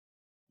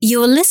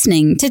You're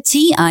listening to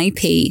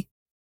TIP.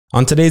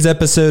 On today's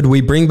episode, we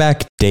bring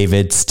back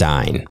David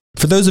Stein.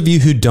 For those of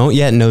you who don't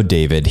yet know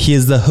David, he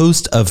is the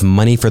host of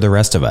Money for the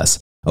Rest of Us,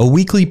 a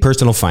weekly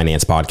personal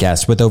finance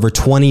podcast with over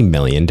 20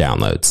 million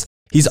downloads.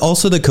 He's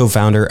also the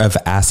co-founder of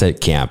Asset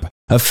Camp,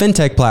 a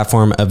fintech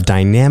platform of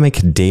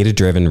dynamic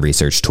data-driven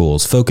research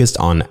tools focused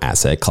on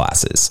asset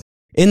classes.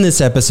 In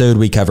this episode,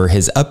 we cover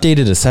his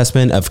updated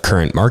assessment of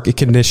current market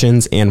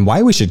conditions and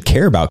why we should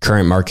care about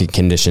current market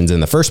conditions in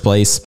the first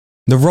place,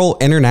 the role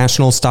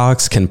international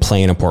stocks can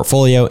play in a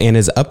portfolio and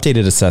his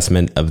updated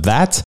assessment of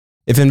that,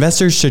 if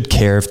investors should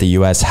care if the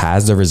US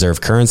has a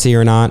reserve currency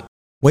or not,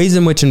 ways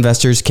in which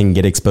investors can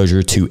get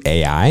exposure to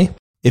AI,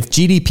 if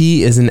GDP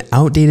is an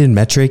outdated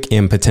metric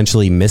and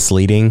potentially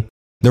misleading,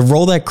 the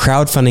role that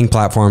crowdfunding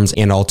platforms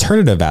and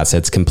alternative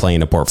assets can play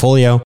in a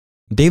portfolio,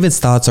 David's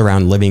thoughts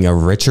around living a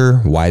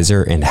richer,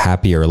 wiser, and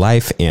happier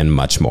life, and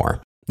much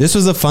more. This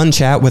was a fun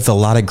chat with a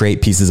lot of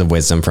great pieces of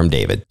wisdom from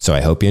David, so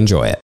I hope you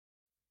enjoy it.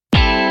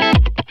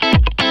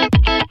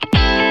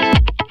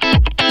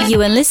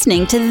 You are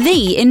listening to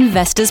The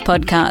Investors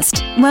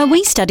Podcast, where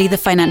we study the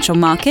financial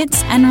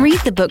markets and read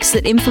the books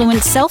that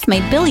influence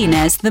self-made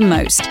billionaires the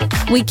most.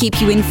 We keep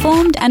you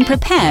informed and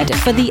prepared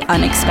for the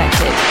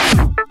unexpected.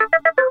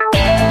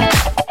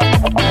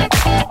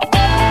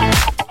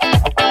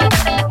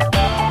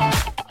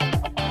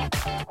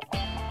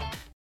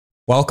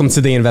 Welcome to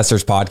The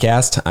Investors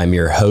Podcast. I'm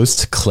your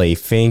host, Clay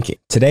Fink.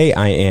 Today,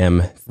 I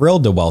am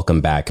thrilled to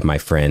welcome back my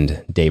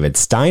friend David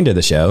Stein to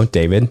the show.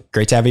 David,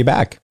 great to have you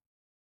back.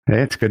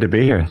 Hey, it's good to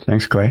be here.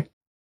 Thanks, Clay.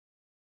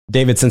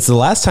 David, since the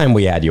last time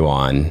we had you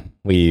on,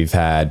 we've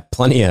had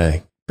plenty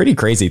of pretty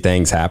crazy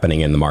things happening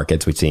in the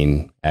markets. We've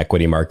seen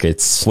equity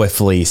markets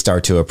swiftly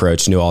start to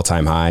approach new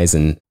all-time highs.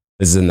 And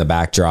this is in the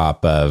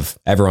backdrop of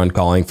everyone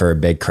calling for a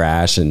big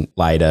crash in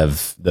light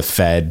of the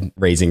Fed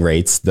raising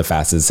rates the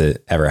fastest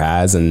it ever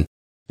has. And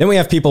then we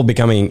have people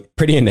becoming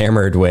pretty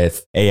enamored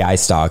with AI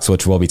stocks,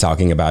 which we'll be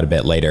talking about a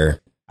bit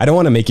later. I don't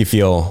want to make you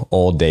feel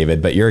old,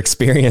 David, but your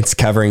experience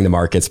covering the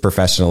markets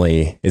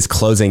professionally is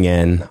closing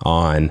in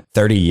on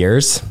 30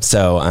 years.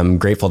 So I'm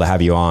grateful to have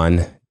you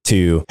on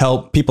to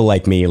help people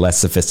like me, less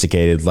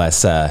sophisticated,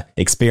 less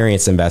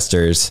experienced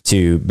investors,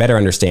 to better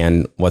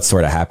understand what's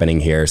sort of happening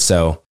here.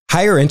 So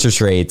higher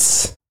interest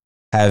rates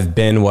have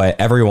been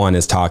what everyone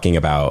is talking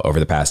about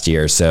over the past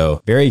year.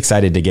 So very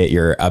excited to get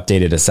your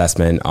updated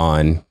assessment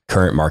on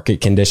current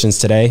market conditions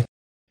today.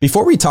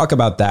 Before we talk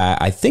about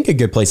that, I think a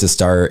good place to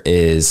start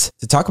is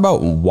to talk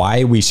about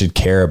why we should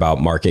care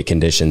about market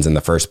conditions in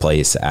the first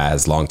place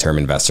as long-term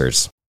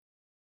investors.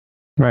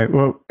 Right.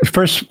 Well,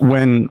 first,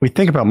 when we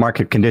think about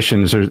market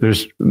conditions,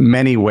 there's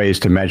many ways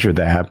to measure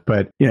that.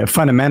 But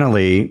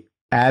fundamentally,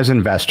 as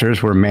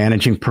investors, we're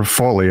managing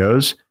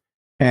portfolios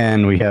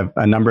and we have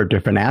a number of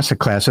different asset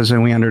classes,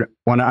 and we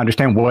want to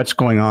understand what's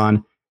going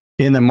on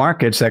in the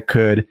markets that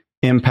could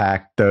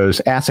impact those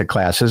asset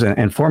classes,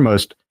 and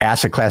foremost,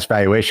 asset class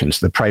valuations.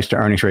 The price to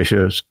earnings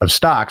ratios of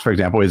stocks, for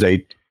example, is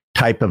a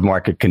type of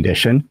market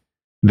condition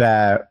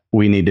that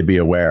we need to be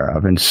aware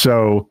of. And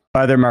so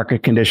other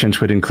market conditions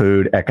would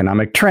include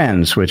economic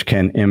trends, which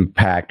can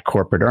impact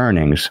corporate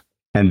earnings.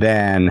 And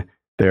then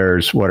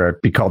there's what are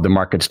be called the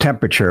market's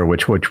temperature,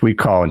 which we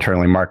call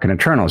internally market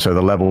internal. So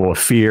the level of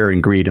fear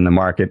and greed in the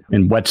market,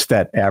 and what's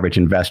that average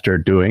investor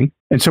doing?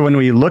 And so when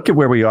we look at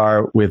where we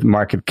are with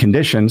market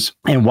conditions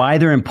and why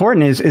they're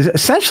important is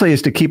essentially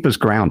to keep us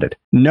grounded.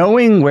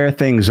 Knowing where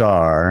things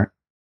are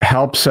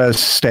helps us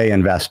stay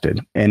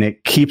invested, and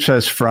it keeps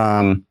us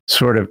from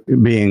sort of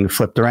being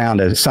flipped around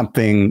as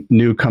something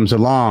new comes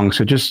along.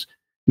 So just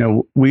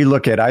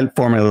I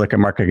formally look at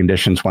market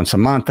conditions once a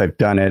month. I've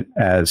done it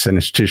as an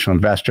institutional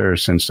investor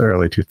since the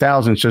early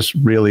 2000s, just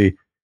really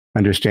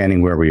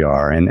understanding where we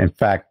are. And in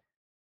fact,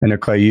 I know,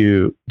 Clay,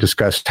 you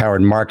discussed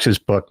Howard Marks's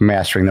book,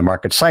 Mastering the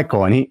Market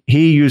Cycle, and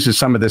he uses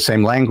some of the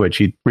same language.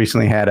 He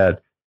recently had an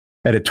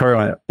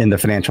editorial in the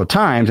Financial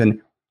Times,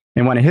 and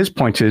one of his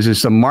points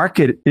is the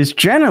market is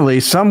generally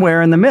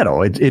somewhere in the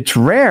middle. It's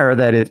rare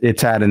that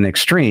it's at an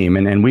extreme.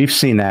 And we've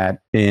seen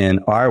that in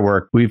our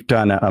work. We've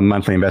done a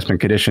monthly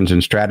investment conditions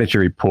and strategy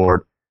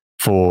report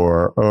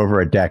for over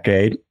a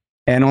decade.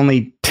 And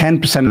only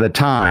 10% of the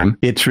time,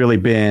 it's really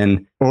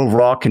been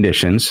overall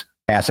conditions,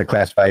 asset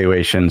class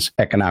valuations,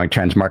 economic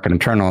trends, market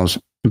internals.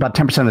 About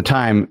 10% of the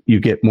time, you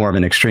get more of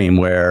an extreme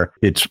where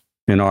it's,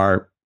 in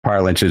our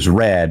parlance, is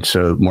red,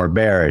 so more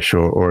bearish,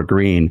 or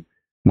green,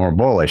 more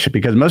bullish,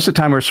 because most of the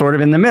time we're sort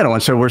of in the middle.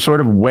 And so we're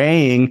sort of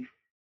weighing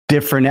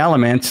different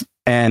elements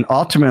and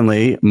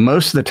ultimately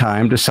most of the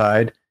time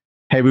decide,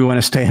 hey, we want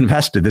to stay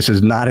invested. This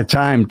is not a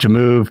time to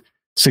move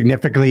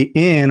significantly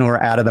in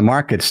or out of the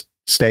markets.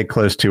 Stay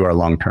close to our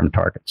long-term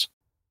targets.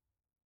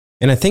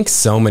 And I think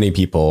so many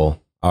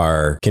people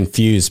are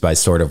confused by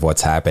sort of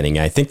what's happening.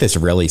 I think this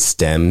really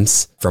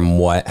stems from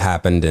what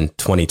happened in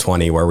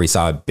 2020, where we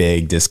saw a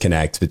big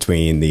disconnect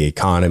between the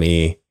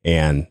economy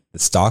and the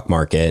stock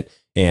market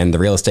and the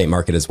real estate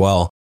market as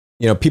well.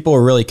 People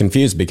were really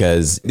confused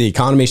because the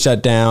economy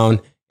shut down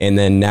And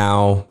then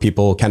now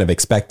people kind of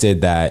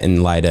expected that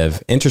in light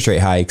of interest rate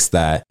hikes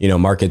that,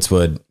 markets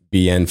would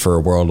be in for a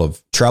world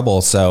of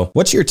trouble. So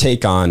what's your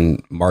take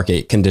on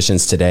market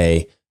conditions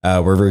today?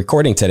 We're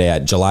recording today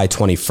at July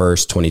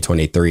 21st,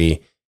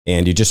 2023.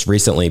 And you just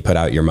recently put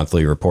out your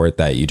monthly report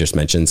that you just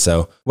mentioned.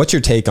 So what's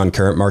your take on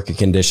current market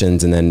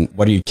conditions? And then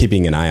what are you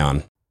keeping an eye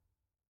on?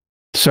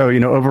 So,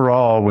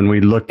 overall, when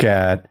we look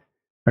at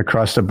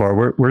across the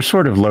board, we're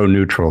sort of low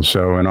neutral.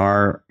 So in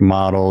our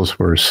models,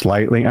 we're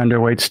slightly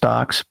underweight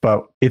stocks,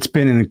 but it's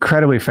been an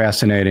incredibly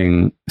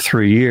fascinating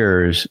 3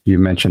 years. You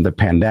mentioned the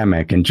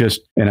pandemic and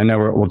I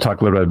know we'll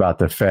talk a little bit about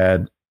the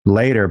Fed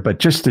later, but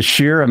just the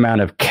sheer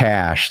amount of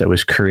cash that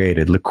was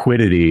created,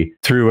 liquidity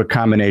through a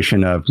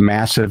combination of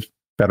massive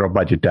federal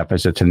budget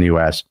deficits in the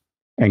US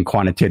and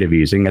quantitative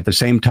easing. At the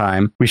same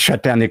time, we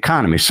shut down the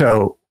economy.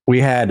 So we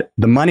had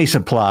the money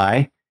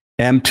supply,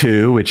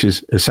 M2, which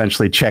is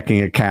essentially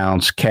checking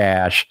accounts,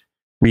 cash,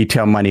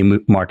 retail money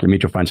market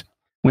mutual funds,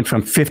 went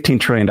from $15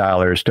 trillion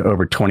to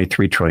over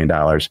 $23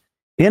 trillion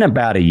in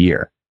about a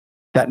year.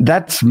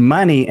 That's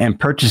money and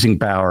purchasing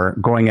power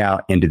going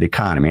out into the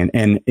economy.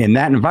 And in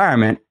that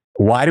environment,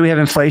 why do we have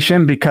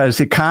inflation? Because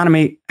the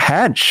economy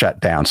had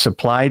shut down.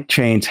 Supply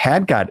chains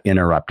had got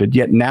interrupted,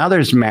 yet now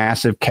there's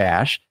massive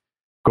cash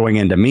going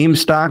into meme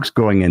stocks,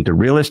 going into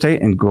real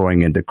estate, and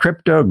going into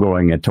crypto,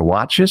 going into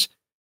watches.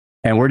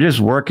 And we're just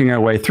working our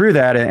way through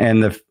that.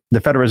 And the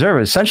Federal Reserve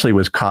essentially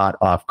was caught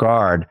off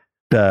guard,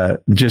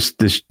 the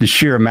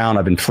sheer amount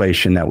of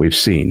inflation that we've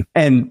seen.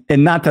 And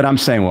not that I'm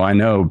saying, well, I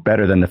know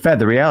better than the Fed.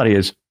 The reality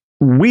is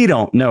we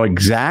don't know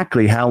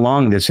exactly how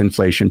long this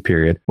inflation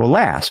period will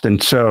last.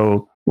 And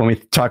so when we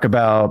talk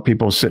about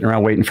people sitting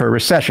around waiting for a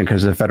recession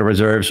because the Federal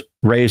Reserve's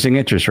raising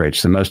interest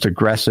rates, the most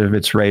aggressive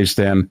it's raised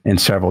them in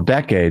several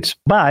decades.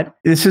 But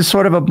this is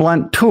sort of a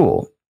blunt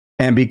tool.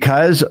 And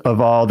because of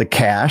all the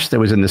cash that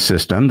was in the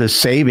system, the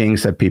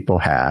savings that people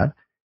have,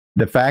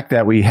 the fact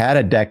that we had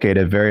a decade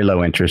of very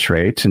low interest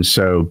rates, and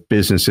so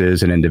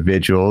businesses and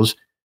individuals,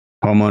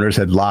 homeowners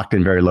had locked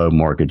in very low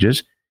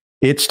mortgages,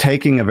 it's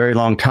taking a very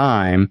long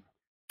time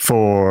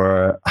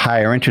for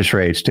higher interest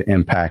rates to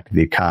impact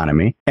the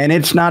economy. And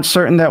it's not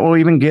certain that we'll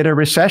even get a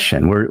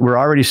recession. We're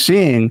already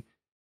seeing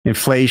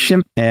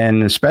inflation,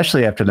 and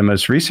especially after the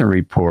most recent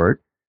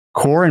report,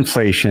 core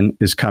inflation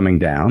is coming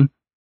down.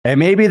 And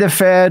maybe the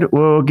Fed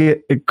will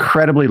get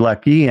incredibly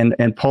lucky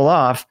and pull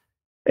off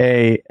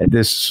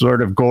this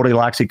sort of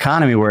Goldilocks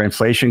economy where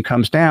inflation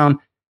comes down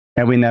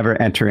and we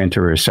never enter into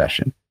a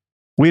recession.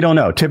 We don't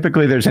know.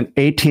 Typically, there's an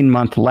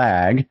 18-month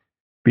lag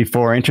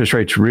before interest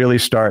rates really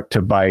start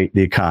to bite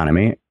the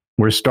economy.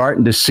 We're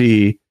starting to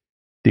see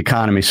the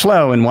economy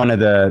slow. And one of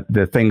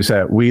the things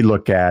that we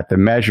look at, the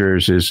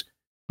measures, is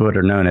what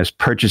are known as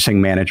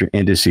purchasing manager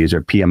indices,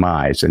 or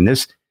PMIs. And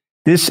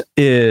this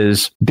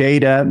is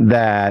data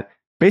that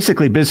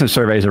basically business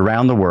surveys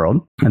around the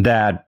world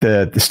that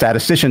the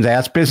statisticians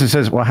ask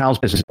businesses, well, how's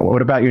business?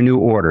 What about your new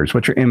orders?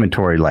 What's your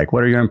inventory like?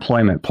 What are your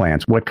employment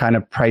plans? What kind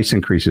of price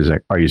increases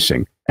are you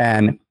seeing?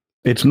 And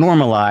it's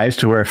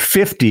normalized to where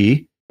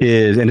 50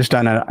 is, and it's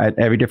done at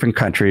every different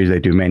country. They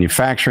do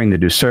manufacturing, they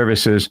do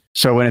services.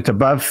 So when it's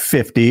above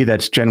 50,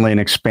 that's generally an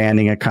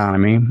expanding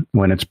economy.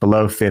 When it's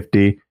below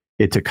 50,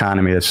 it's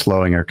economy that's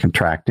slowing or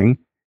contracting.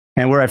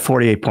 And we're at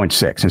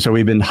 48.6. And so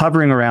we've been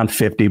hovering around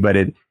 50, but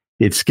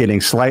it's getting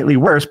slightly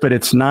worse, but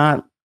it's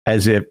not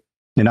as if,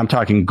 and I'm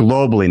talking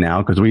globally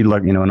now, because we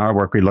look, in our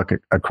work, we look at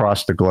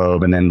across the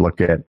globe and then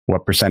look at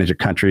what percentage of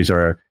countries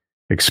are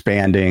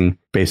expanding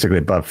basically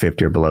above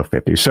 50 or below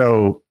 50.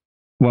 So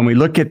when we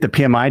look at the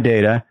PMI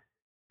data,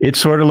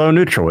 it's sort of low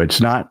neutral. It's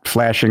not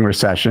flashing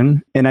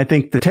recession. And I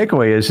think the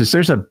takeaway is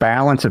there's a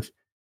balance of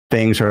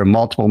things or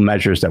multiple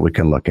measures that we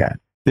can look at.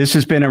 This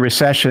has been a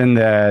recession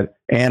that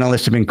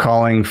analysts have been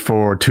calling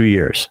for 2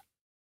 years.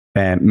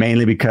 And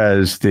mainly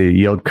because the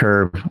yield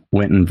curve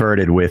went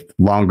inverted with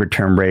longer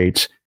term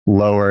rates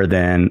lower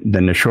than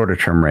the shorter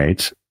term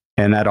rates.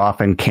 And that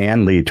often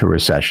can lead to a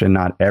recession,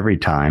 not every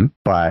time,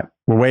 but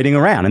we're waiting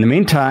around. In the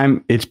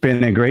meantime, it's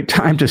been a great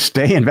time to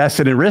stay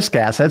invested in risk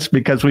assets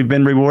because we've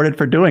been rewarded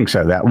for doing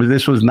so.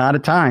 This was not a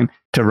time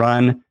to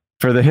run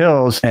for the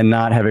hills and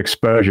not have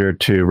exposure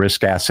to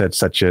risk assets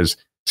such as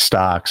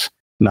stocks,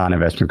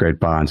 non-investment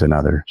grade bonds, and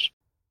others.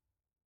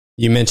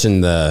 You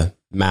mentioned the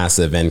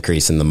massive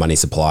increase in the money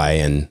supply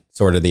and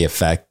sort of the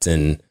effect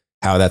and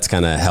how that's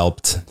kind of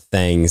helped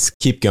things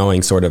keep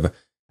going sort of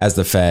as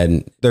the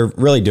Fed. They're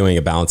really doing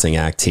a balancing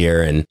act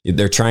here, and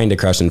they're trying to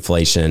crush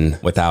inflation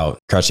without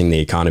crushing the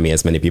economy,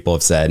 as many people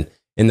have said.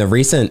 And the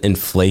recent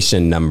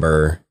inflation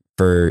number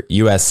for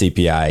US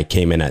CPI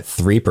came in at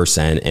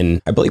 3%.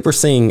 And I believe we're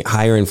seeing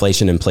higher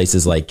inflation in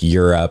places like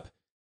Europe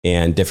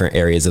and different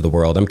areas of the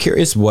world. I'm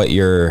curious what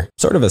your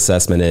sort of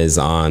assessment is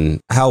on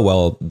how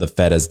well the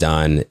Fed has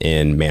done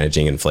in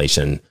managing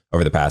inflation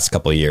over the past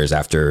couple of years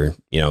after,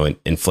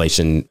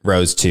 inflation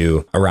rose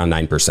to around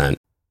 9%.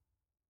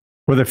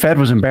 Well, the Fed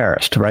was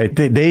embarrassed, right?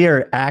 They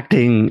are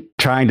acting,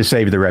 trying to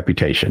save their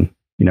reputation,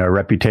 a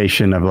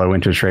reputation of low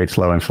interest rates,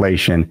 low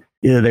inflation.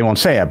 They won't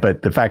say it,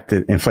 but the fact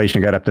that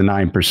inflation got up to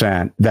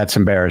 9%, that's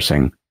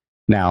embarrassing.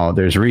 Now,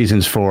 there's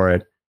reasons for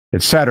it,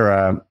 et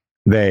cetera.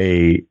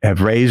 They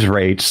have raised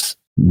rates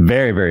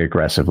very, very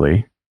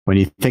aggressively. When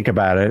you think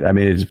about it, I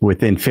mean, it's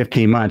within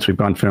 15 months, we've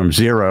gone from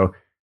zero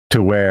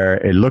to where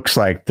it looks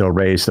like they'll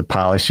raise the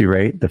policy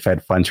rate, the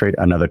Fed funds rate,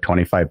 another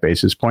 25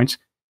 basis points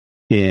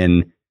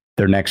in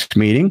their next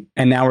meeting.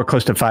 And now we're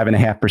close to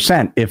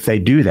 5.5% if they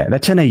do that.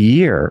 That's in a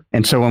year.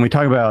 And so when we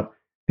talk about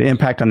the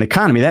impact on the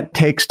economy, that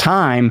takes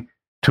time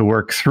to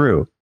work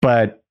through.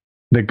 But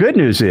the good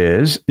news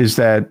is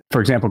that,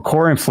 for example,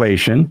 core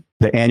inflation,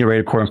 the annual rate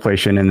of core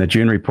inflation in the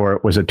June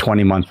report was a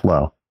 20-month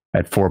low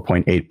at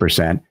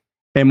 4.8%.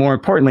 And more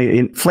importantly,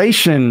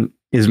 inflation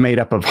is made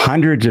up of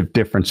hundreds of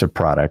different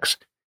products,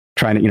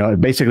 trying to,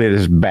 basically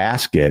this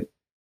basket.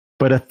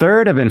 But a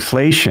third of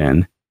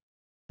inflation,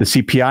 the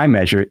CPI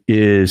measure,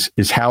 is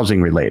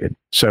housing related.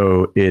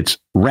 So it's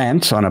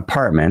rents on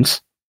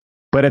apartments,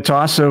 but it's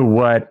also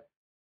what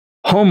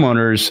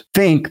homeowners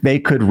think they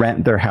could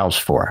rent their house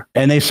for.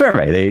 And they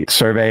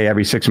survey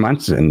every 6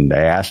 months, and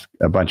they ask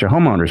a bunch of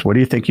homeowners, what do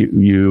you think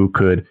you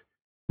could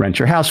rent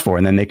your house for?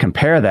 And then they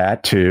compare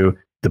that to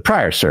the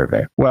prior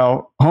survey.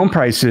 Well, home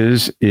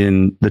prices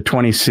in the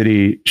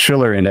 20-city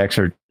Schiller Index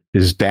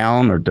is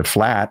down or to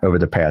flat over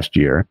the past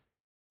year.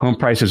 Home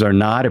prices are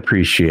not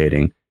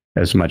appreciating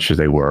as much as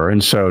they were.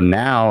 And so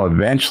now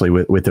eventually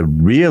with a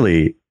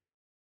really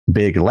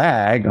big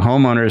lag,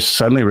 homeowners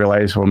suddenly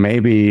realize, well,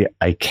 maybe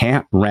I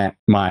can't rent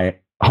my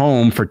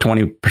home for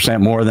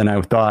 20% more than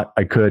I thought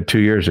I could 2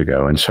 years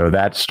ago. And so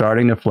that's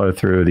starting to flow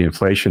through the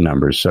inflation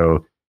numbers.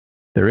 So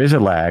there is a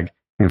lag.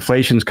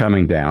 Inflation's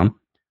coming down.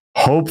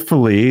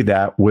 Hopefully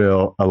that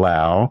will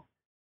allow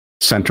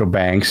central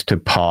banks to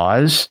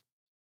pause.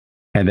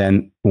 And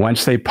then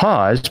once they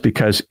pause,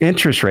 because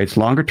interest rates,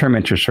 longer term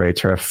interest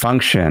rates, are a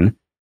function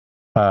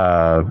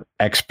of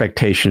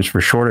expectations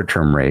for shorter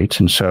term rates.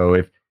 And so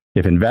if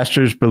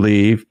investors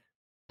believe,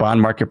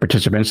 bond market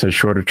participants, that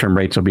shorter term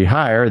rates will be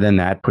higher, then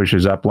that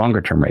pushes up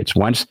longer term rates.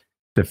 Once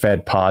the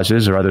Fed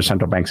pauses or other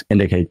central banks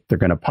indicate they're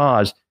going to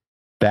pause,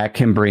 that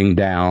can bring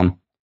down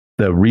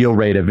the real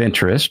rate of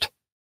interest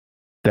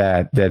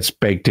that's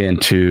baked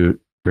into,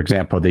 for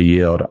example, the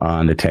yield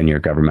on the 10-year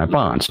government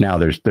bonds. Now,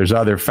 there's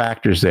other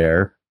factors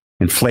there.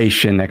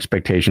 Inflation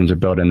expectations are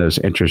built in those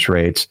interest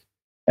rates.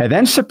 And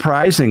then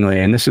surprisingly,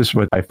 and this is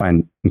what I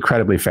find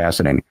incredibly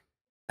fascinating,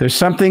 there's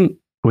something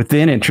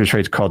within interest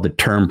rates called the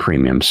term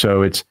premium.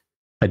 So it's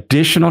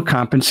additional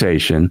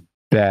compensation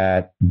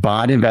that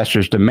bond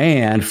investors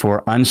demand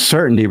for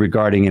uncertainty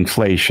regarding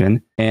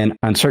inflation and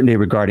uncertainty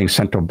regarding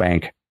central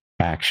bank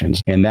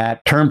actions. And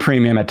that term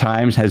premium at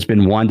times has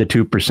been 1%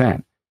 to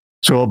 2%.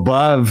 So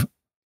above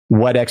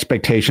what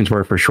expectations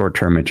were for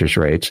short-term interest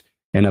rates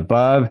and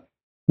above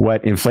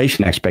what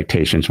inflation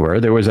expectations were,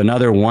 there was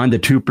another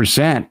 1% to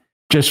 2%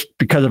 just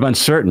because of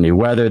uncertainty,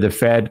 whether the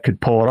Fed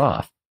could pull it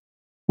off.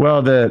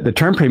 Well, the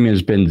term premium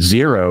has been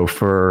zero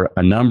for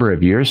a number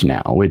of years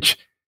now, which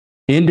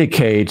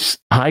indicates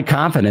high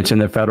confidence in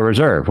the Federal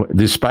Reserve,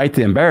 despite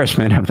the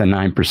embarrassment of the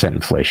 9%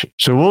 inflation.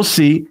 So we'll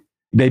see.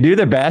 They do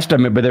their best,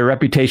 but their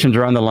reputations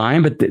are on the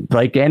line. But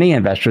like any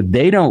investor,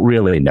 they don't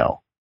really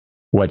know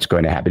what's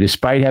going to happen.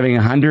 Despite having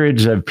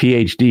hundreds of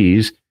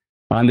PhDs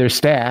on their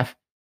staff,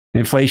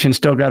 inflation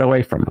still got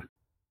away from them.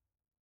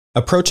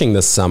 Approaching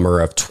the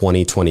summer of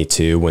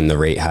 2022, when the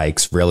rate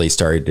hikes really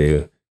started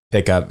to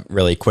pick up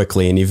really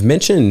quickly, and you've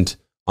mentioned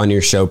on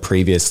your show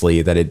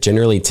previously that it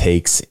generally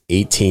takes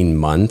 18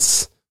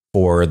 months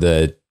for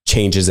the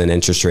changes in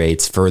interest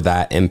rates for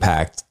that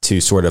impact to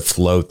sort of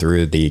flow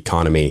through the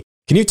economy.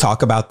 Can you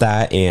talk about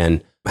that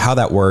and how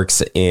that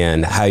works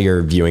and how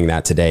you're viewing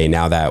that today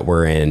now that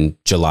we're in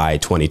July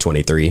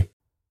 2023?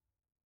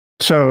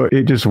 So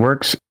it just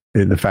works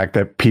in the fact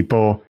that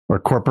people or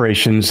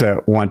corporations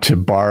that want to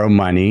borrow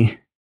money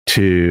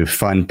to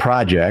fund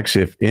projects,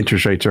 if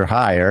interest rates are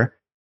higher,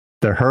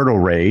 the hurdle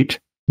rate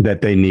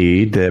that they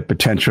need, the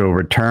potential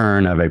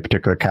return of a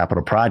particular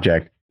capital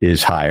project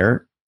is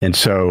higher. And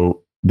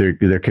so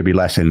there could be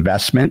less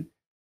investment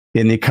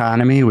in the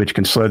economy, which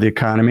can slow the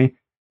economy. At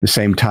the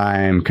same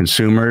time,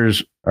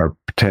 consumers are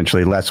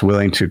potentially less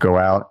willing to go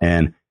out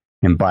and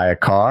buy a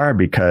car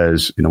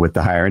because, with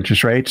the higher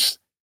interest rates,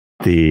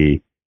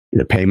 the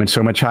payment's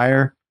so much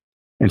higher.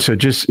 And so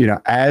just,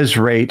 as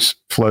rates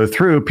flow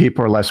through,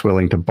 people are less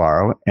willing to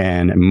borrow.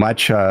 And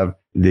much of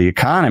the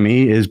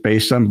economy is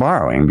based on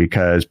borrowing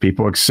because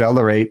people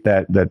accelerate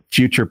that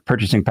future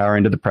purchasing power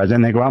into the present.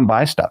 And they go out and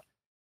buy stuff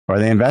or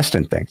they invest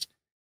in things.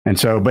 And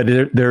so, but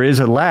there is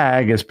a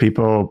lag as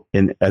people,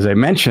 as I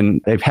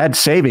mentioned, they've had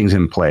savings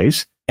in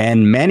place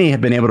and many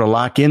have been able to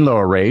lock in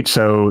lower rates.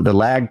 So the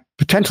lag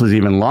potentially is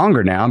even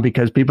longer now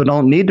because people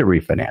don't need to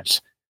refinance.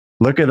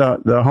 Look at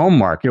the home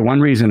market. One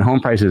reason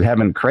home prices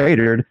haven't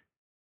cratered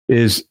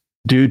is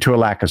due to a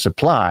lack of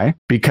supply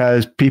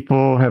because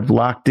people have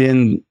locked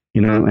in,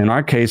 in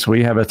our case,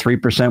 we have a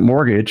 3%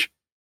 mortgage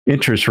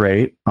interest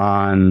rate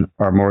on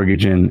our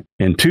mortgage in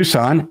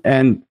Tucson,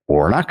 and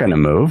we're not going to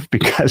move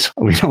because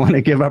we don't want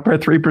to give up our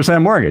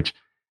 3% mortgage.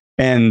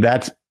 And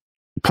that's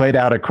played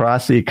out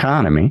across the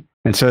economy.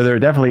 And so there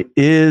definitely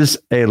is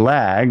a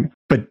lag,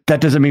 But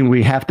that doesn't mean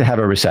we have to have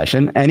a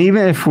recession. And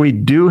even if we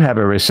do have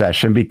a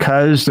recession,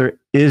 because there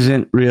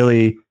isn't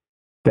really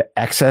the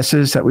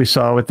excesses that we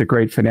saw with the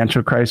great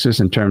financial crisis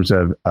in terms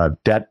of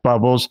debt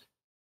bubbles,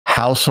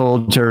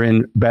 households are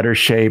in better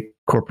shape,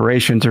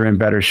 corporations are in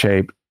better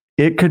shape.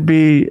 It could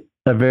be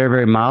a very,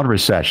 very mild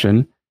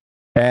recession.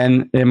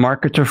 And the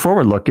markets are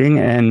forward looking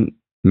and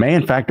may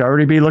in fact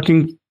already be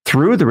looking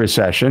through the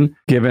recession,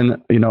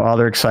 given all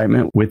their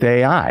excitement with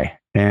AI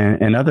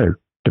and other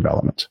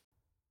developments.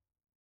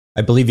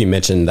 I believe you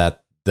mentioned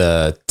that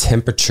the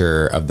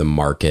temperature of the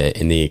market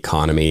in the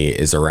economy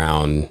is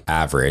around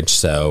average.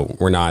 So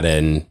we're not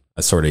in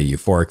a sort of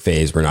euphoric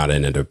phase. We're not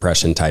in a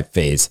depression type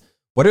phase.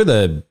 What are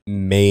the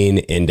main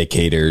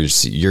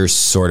indicators you're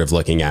sort of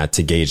looking at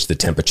to gauge the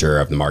temperature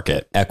of the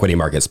market, equity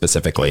market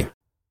specifically?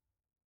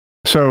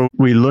 So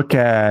we look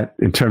at,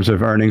 in terms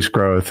of earnings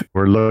growth,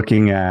 we're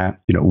looking at,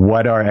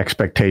 what are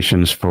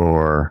expectations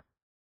for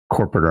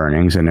corporate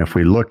earnings. And if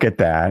we look at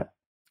that,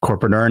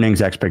 corporate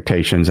earnings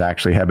expectations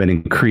actually have been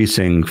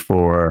increasing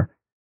for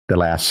the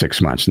last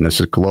 6 months. And this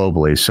is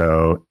globally.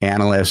 So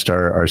analysts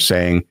are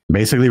saying,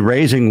 basically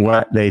raising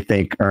what they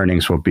think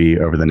earnings will be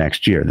over the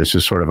next year. This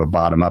is sort of a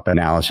bottom-up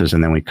analysis.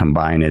 And then we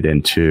combine it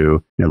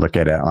into, look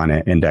at it on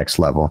an index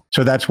level.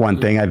 So that's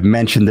one thing. I've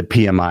mentioned the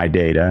PMI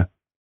data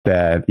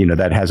that,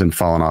 that hasn't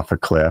fallen off a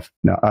cliff.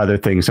 Now, other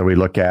things that we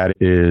look at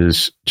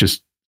is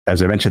just,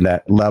 as I mentioned,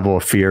 that level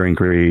of fear and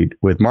greed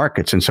with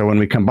markets. And so when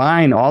we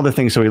combine all the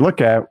things that we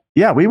look at,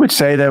 we would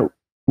say that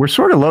we're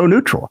sort of low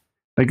neutral.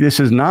 Like, this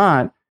is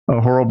not a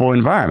horrible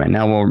environment.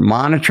 Now, we're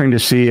monitoring to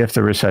see if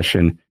the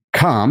recession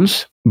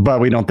comes, but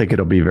we don't think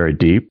it'll be very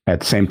deep. At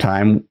the same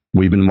time,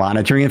 we've been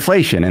monitoring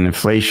inflation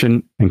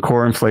and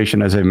core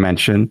inflation, as I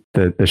mentioned,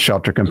 the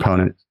shelter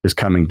component is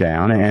coming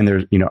down. And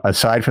there's,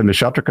 aside from the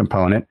shelter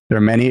component, there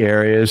are many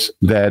areas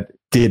that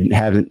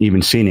haven't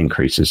even seen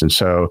increases. And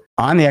so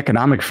on the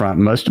economic front,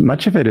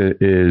 much of it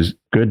is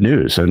good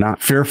news. So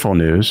not fearful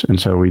news. And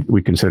so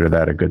we consider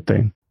that a good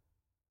thing.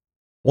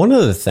 One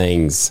of the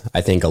things I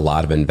think a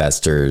lot of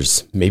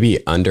investors maybe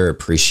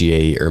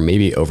underappreciate or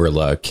maybe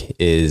overlook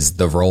is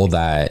the role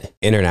that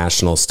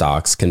international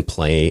stocks can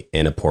play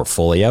in a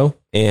portfolio.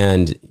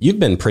 And you've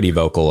been pretty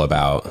vocal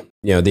about,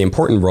 the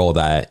important role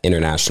that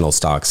international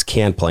stocks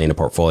can play in a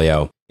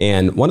portfolio.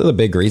 And one of the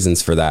big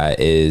reasons for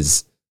that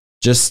is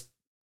just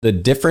the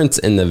difference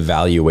in the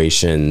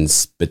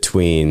valuations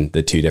between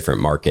the two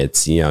different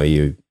markets.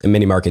 In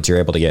many markets, you're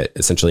able to get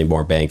essentially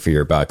more bang for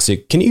your buck. So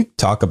can you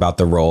talk about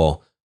the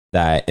role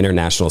that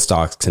international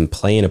stocks can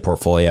play in a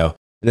portfolio?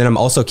 And then I'm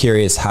also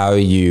curious how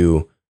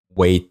you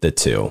weight the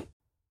two.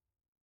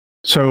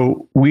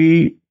 So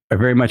we are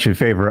very much in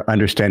favor of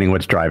understanding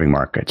what's driving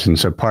markets. And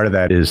so part of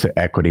that is the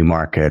equity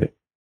market.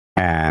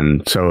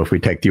 And so if we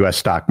take the US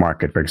stock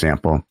market, for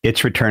example,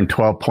 it's returned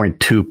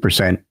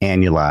 12.2%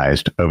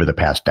 annualized over the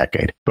past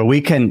decade. But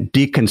we can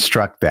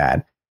deconstruct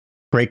that,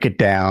 break it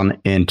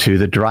down into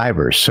the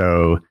drivers.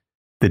 So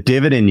the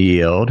dividend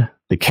yield,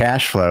 the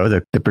cash flow,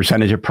 the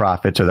percentage of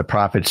profits, or the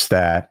profits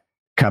that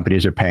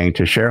companies are paying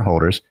to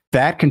shareholders,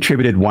 that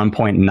contributed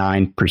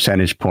 1.9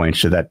 percentage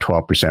points to that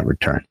 12%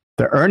 return.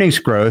 The earnings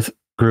growth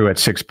grew at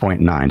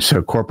 6.9.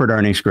 So corporate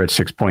earnings grew at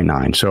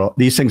 6.9. So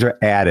these things are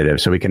additive.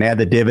 So we can add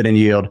the dividend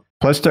yield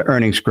plus the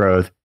earnings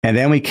growth. And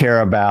then we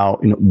care about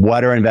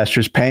what are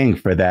investors paying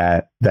for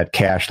that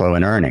cash flow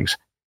and earnings.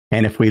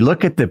 And if we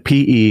look at the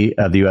PE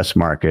of the US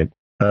market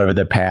over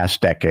the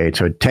past decade,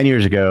 so 10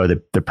 years ago,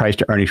 the price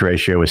to earnings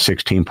ratio was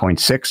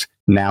 16.6.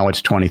 Now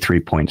it's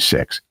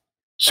 23.6.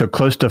 So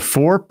close to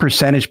 4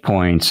 percentage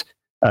points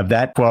of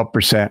that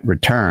 12%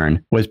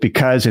 return was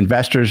because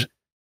investors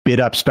bid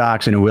up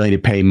stocks and are willing to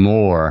pay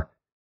more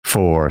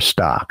for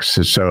stocks.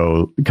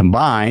 So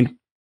combined,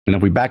 and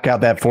if we back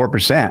out that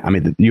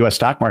 4%, the US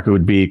stock market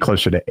would be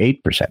closer to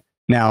 8%.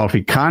 Now, if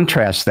we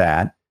contrast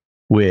that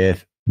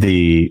with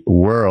the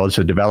world,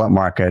 so developed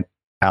market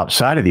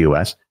outside of the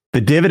US,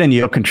 the dividend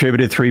yield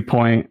contributed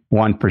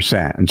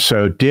 3.1%. And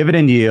so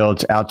dividend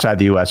yields outside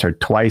the US are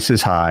twice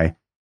as high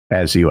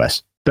as the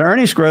US. The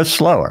earnings growth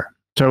slower.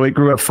 So it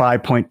grew at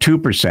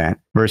 5.2%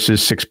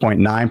 versus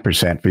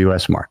 6.9% for the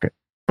US market.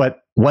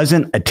 But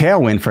wasn't a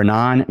tailwind for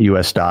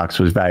non-US stocks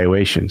was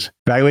valuations.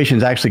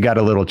 Valuations actually got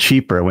a little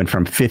cheaper. It went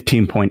from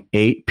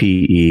 15.8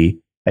 PE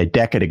a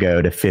decade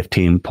ago to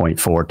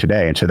 15.4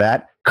 today. And so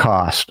that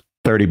cost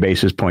 30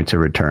 basis points of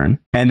return.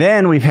 And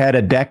then we've had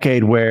a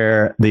decade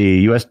where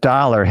the US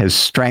dollar has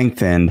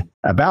strengthened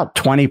about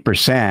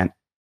 20%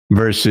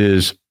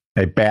 versus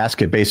a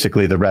basket,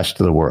 basically the rest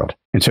of the world.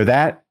 And so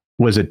that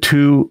was a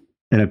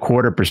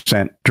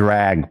 2.25%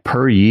 drag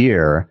per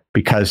year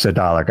because the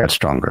dollar got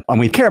stronger. And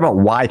we care about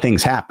why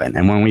things happen.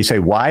 And when we say,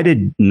 why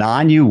did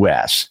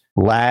non-US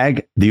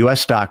lag the US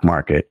stock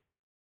market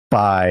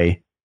by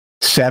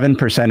 7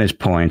 percentage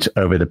points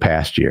over the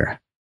past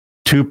year?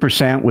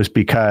 2% was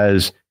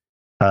because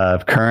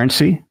of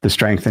currency, the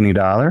strengthening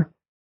dollar.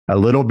 A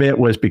little bit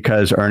was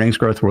because earnings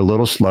growth were a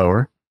little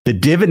slower. The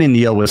dividend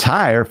yield was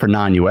higher for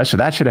non-US, so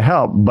that should have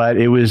helped. But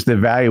it was the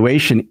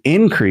valuation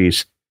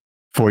increase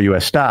for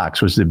US stocks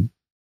was the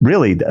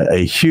really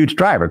a huge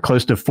driver,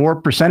 close to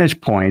 4 percentage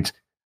points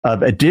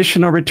of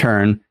additional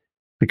return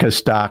because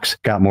stocks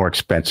got more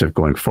expensive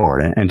going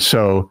forward. And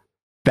so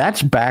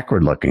that's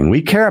backward looking.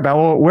 We care about,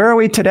 well, where are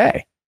we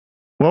today?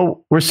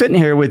 Well, we're sitting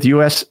here with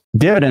U.S.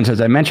 dividends,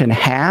 as I mentioned,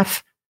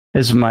 half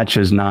as much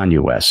as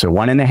non-U.S. So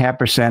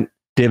 1.5%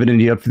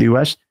 dividend yield for the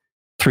U.S.,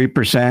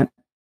 3%,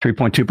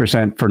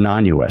 3.2% for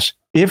non-U.S.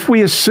 If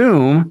we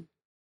assume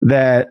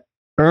that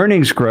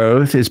earnings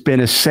growth has been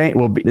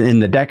in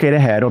the decade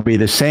ahead, will be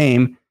the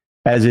same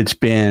as it's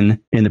been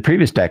in the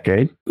previous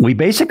decade, we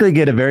basically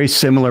get a very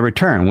similar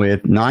return,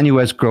 with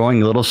non-U.S.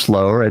 growing a little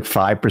slower at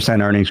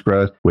 5% earnings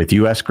growth, with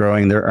U.S.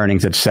 growing their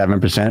earnings at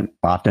 7%,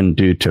 often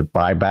due to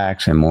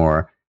buybacks and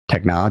more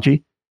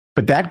technology.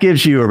 But that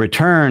gives you a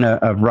return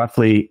of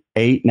roughly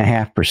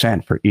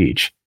 8.5% for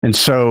each. And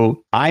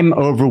so I'm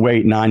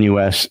overweight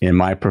non-U.S. in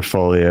my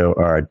portfolio.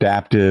 Our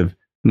adaptive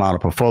model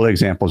portfolio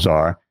examples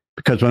are,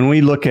 because when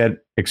we look at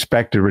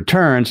expected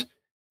returns,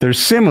 they're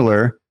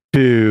similar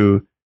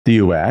to the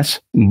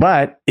U.S.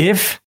 But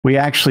if we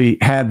actually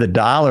had the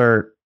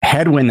dollar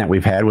headwind that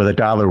we've had, with the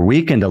dollar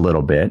weakened a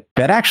little bit,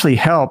 that actually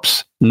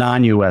helps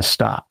non-U.S.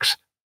 stocks,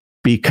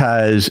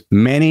 because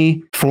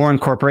many foreign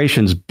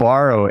corporations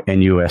borrow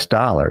in U.S.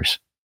 dollars.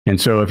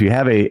 And so if you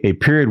have a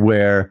period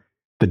where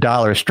the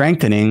dollar is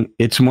strengthening,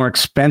 it's more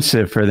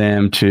expensive for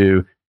them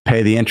to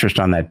pay the interest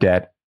on that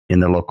debt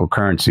in the local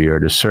currency or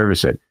to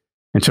service it.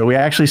 And so we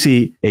actually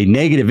see a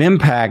negative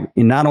impact,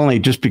 not only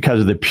just because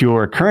of the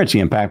pure currency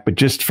impact, but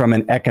just from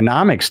an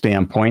economic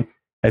standpoint,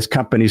 as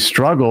companies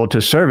struggle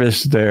to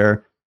service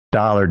their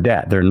dollar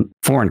debt, their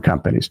foreign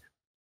companies.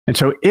 And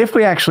so if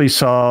we actually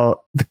saw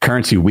the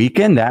currency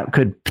weaken, that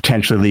could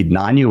potentially lead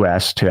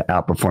non-U.S. to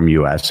outperform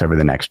U.S. over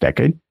the next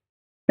decade.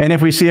 And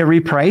if we see a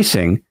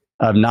repricing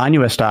of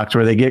non-U.S. stocks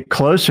where they get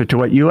closer to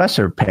what U.S.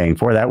 are paying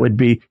for,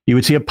 you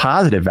would see a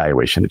positive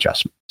valuation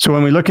adjustment. So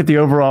when we look at the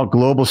overall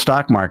global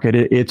stock market,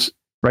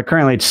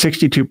 currently it's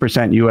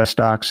 62% U.S.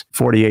 stocks,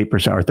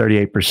 48% or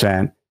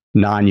 38%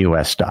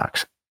 non-U.S.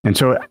 stocks. And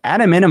so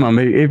at a minimum,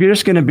 if you're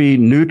just going to be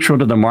neutral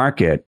to the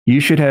market, you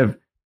should have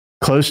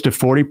close to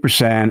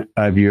 40%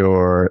 of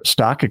your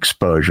stock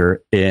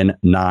exposure in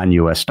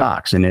non-U.S.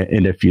 stocks. And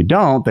if you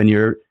don't, then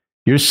you're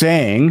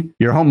saying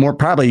you're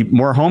probably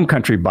more home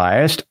country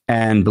biased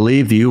and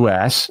believe the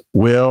U.S.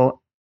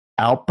 will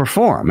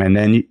outperform. And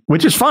then,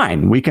 which is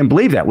fine. We can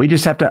believe that. We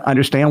just have to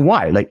understand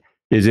why.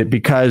 Is it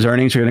because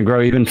earnings are going to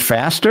grow even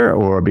faster,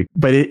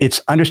 but it's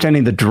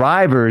understanding the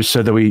drivers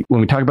so that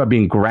when we talk about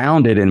being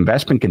grounded in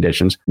investment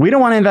conditions, we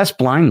don't want to invest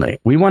blindly.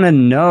 We want to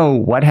know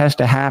what has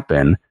to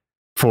happen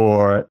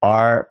for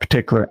our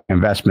particular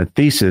investment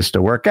thesis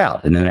to work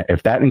out. And then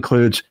if that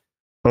includes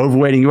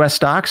overweighting U.S.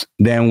 stocks,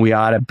 then we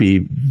ought to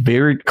be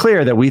very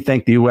clear that we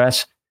think the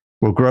U.S.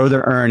 will grow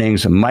their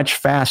earnings much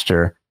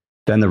faster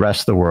than the rest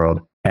of the world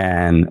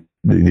and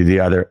the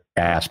other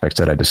aspects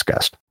that I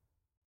discussed.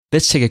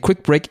 Let's take a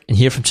quick break and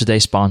hear from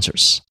today's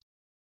sponsors.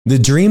 The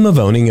dream of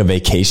owning a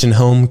vacation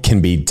home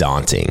can be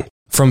daunting.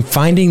 From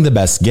finding the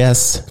best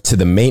guests, to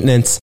the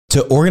maintenance,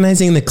 to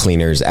organizing the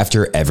cleaners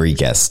after every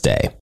guest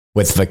stay.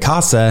 With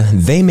Vacasa,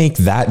 they make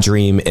that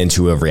dream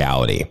into a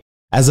reality.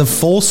 As a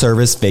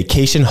full-service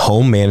vacation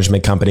home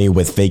management company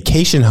with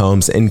vacation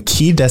homes in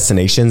key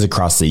destinations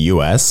across the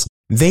U.S.,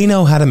 they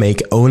know how to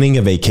make owning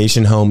a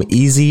vacation home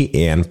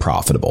easy and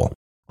profitable.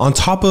 On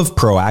top of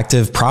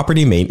proactive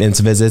property maintenance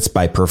visits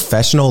by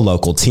professional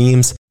local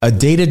teams, a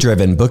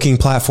data-driven booking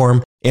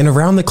platform, and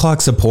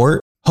around-the-clock support,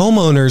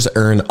 homeowners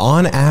earn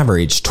on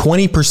average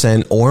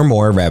 20% or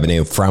more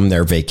revenue from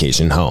their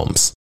vacation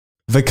homes.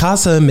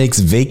 Vacasa makes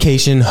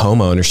vacation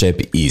home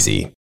ownership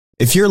easy.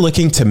 If you're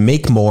looking to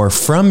make more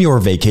from your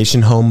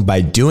vacation home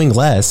by doing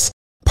less,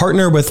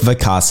 partner with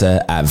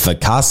Vacasa at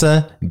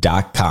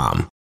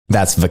vacasa.com.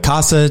 That's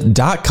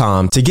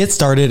vacasa.com to get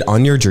started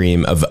on your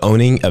dream of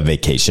owning a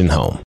vacation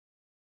home.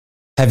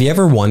 Have you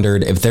ever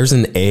wondered if there's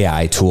an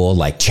AI tool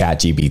like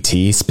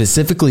ChatGPT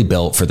specifically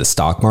built for the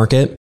stock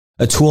market?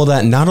 A tool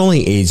that not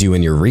only aids you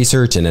in your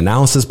research and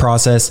analysis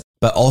process,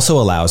 but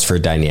also allows for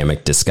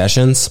dynamic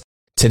discussions?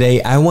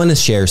 Today, I want to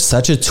share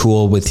such a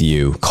tool with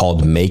you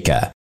called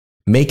Meka.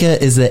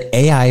 Meka is the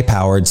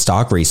AI-powered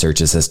stock research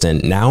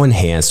assistant now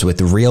enhanced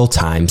with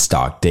real-time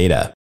stock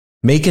data.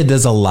 Meka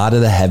does a lot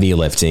of the heavy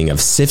lifting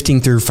of sifting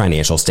through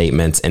financial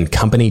statements and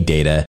company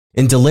data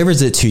and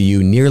delivers it to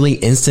you nearly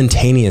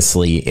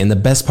instantaneously, and the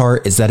best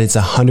part is that it's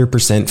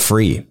 100%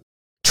 free.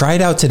 Try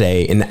it out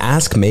today and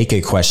ask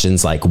Meka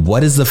questions like,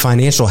 what is the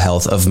financial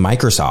health of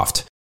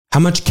Microsoft? How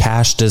much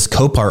cash does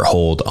Copart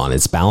hold on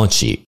its balance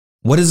sheet?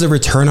 What is the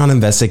return on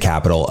invested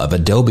capital of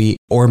Adobe,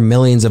 or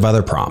millions of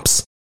other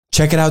prompts?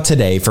 Check it out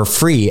today for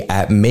free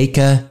at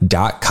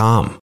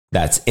Meka.com.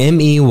 That's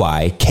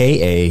MEYKA.com.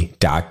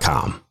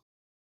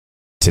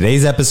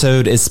 Today's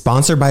episode is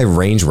sponsored by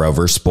Range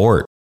Rover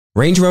Sport.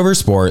 Range Rover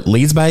Sport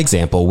leads by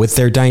example with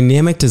their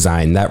dynamic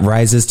design that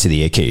rises to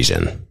the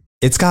occasion.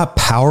 It's got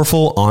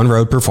powerful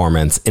on-road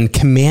performance and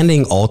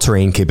commanding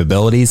all-terrain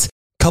capabilities,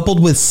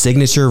 coupled with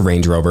signature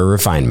Range Rover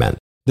refinement.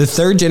 The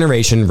third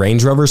generation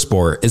Range Rover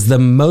Sport is the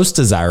most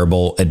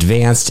desirable,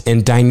 advanced,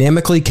 and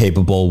dynamically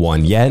capable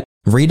one yet,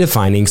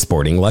 redefining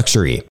sporting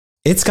luxury.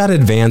 It's got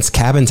advanced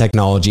cabin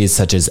technologies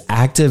such as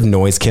active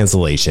noise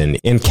cancellation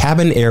and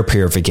cabin air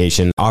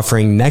purification,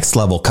 offering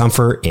next-level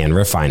comfort and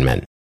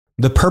refinement.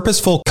 The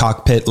purposeful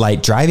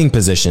cockpit-like driving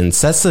position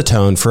sets the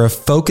tone for a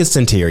focused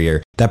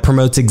interior that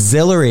promotes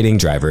exhilarating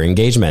driver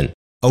engagement.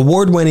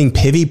 Award-winning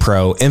Pivi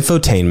Pro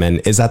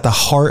infotainment is at the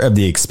heart of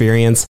the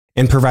experience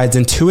and provides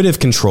intuitive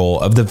control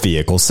of the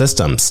vehicle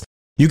systems.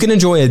 You can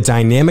enjoy a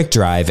dynamic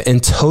drive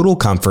and total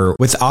comfort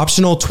with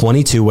optional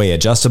 22-way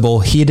adjustable,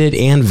 heated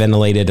and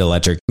ventilated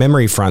electric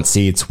memory front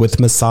seats with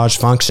massage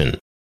function.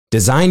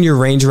 Design your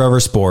Range Rover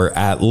Sport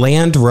at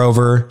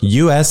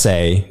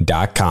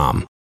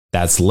LandRoverUSA.com.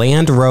 That's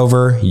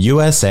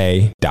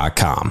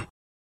LandRoverUSA.com.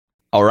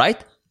 All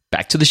right,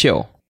 back to the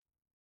show.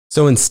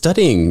 So in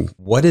studying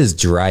what is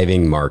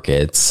driving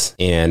markets,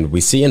 and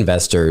we see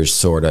investors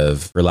sort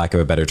of, for lack of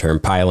a better term,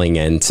 piling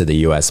into the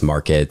US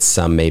market.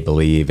 Some may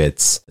believe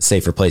it's a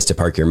safer place to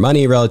park your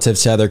money relative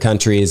to other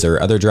countries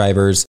or other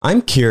drivers.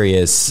 I'm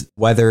curious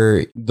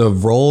whether the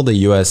role the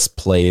US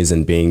plays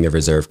in being the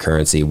reserve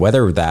currency,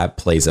 whether that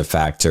plays a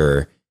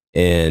factor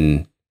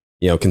in,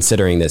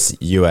 considering this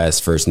US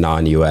versus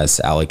non-US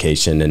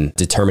allocation and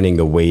determining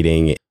the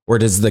weighting, or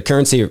does the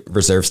currency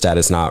reserve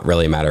status not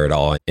really matter at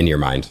all in your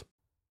mind?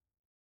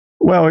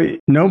 Well,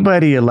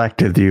 nobody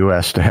elected the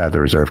U.S. to have the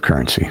reserve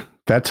currency.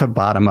 That's a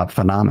bottom-up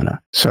phenomena.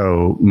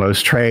 So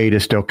most trade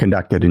is still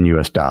conducted in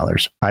U.S.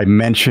 dollars. I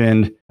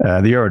mentioned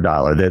the euro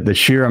dollar, the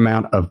sheer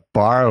amount of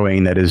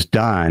borrowing that is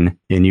done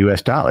in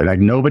U.S. dollars. Like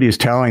nobody is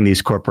telling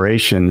these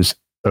corporations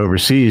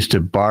overseas to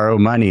borrow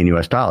money in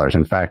U.S. dollars.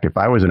 In fact, if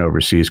I was an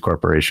overseas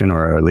corporation,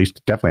 or at least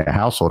definitely a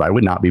household, I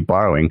would not be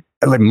borrowing.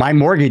 Like my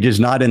mortgage is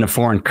not in a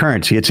foreign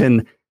currency. It's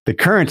in the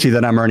currency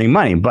that I'm earning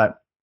money. But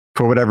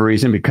for whatever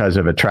reason, because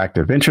of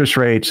attractive interest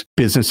rates,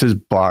 businesses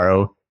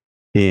borrow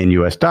in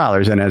US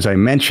dollars. And as I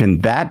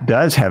mentioned, that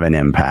does have an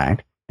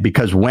impact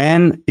because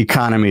when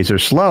economies are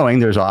slowing,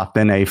 there's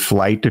often a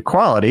flight to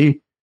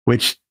quality,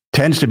 which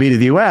tends to be to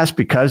the US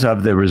because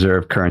of the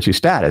reserve currency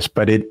status.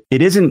 But it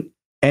isn't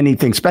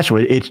anything special.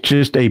 It's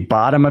just a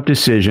bottom-up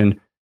decision,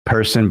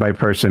 person by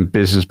person,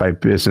 business by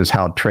business,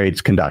 how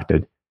trade's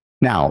conducted.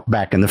 Now,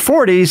 back in the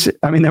 40s,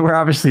 there were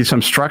obviously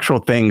some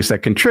structural things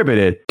that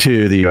contributed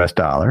to the US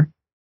dollar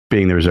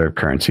being the reserve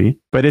currency,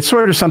 but it's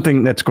sort of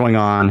something that's going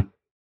on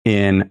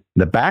in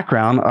the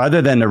background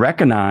other than to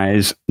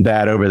recognize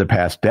that over the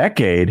past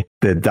decade,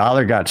 the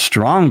dollar got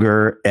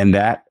stronger and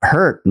that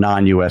hurt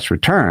non-US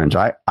returns.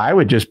 I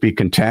would just be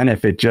content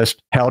if it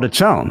just held its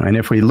own. And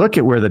if we look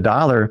at where the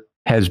dollar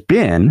has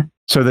been,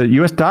 so the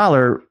US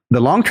dollar,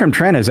 the long-term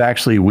trend is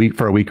actually weak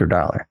for a weaker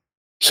dollar.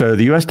 So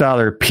the US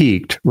dollar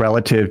peaked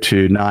relative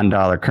to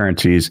non-dollar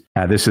currencies.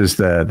 This is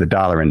the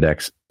dollar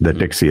index, the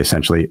Dixie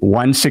essentially,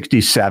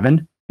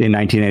 167 in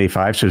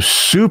 1985. So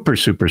super,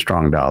 super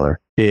strong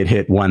dollar. It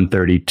hit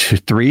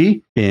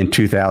 133 in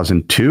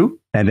 2002.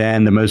 And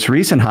then the most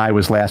recent high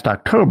was last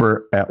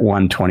October at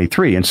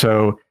 123. And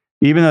so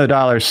even though the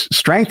dollar's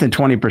strengthened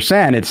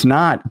 20%, it's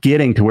not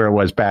getting to where it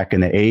was back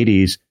in the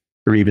 80s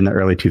or even the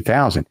early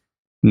 2000s.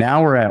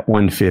 Now we're at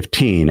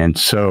 115. And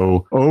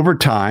so over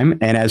time,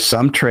 and as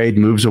some trade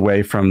moves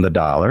away from the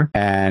dollar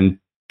and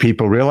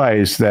people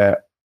realize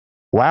that,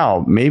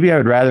 wow, maybe I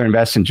would rather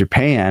invest in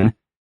Japan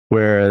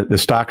where the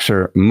stocks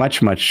are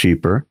much, much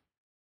cheaper,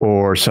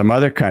 or some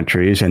other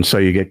countries. And so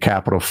you get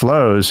capital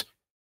flows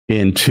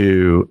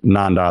into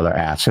non-dollar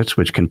assets,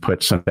 which can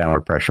put some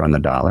downward pressure on the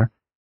dollar.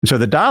 So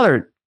the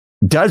dollar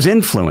does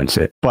influence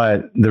it,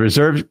 but the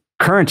reserve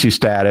currency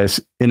status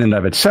in and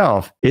of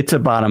itself, it's a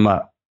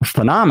bottom-up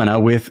phenomena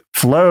with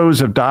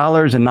flows of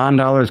dollars and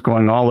non-dollars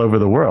going all over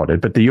the world.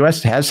 But the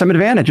U.S. has some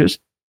advantages.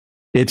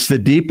 It's the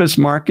deepest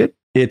market.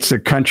 It's a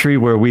country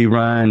where we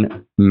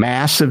run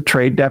massive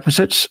trade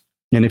deficits.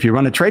 And if you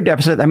run a trade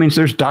deficit, that means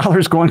there's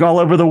dollars going all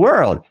over the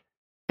world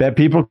that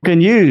people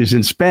can use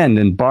and spend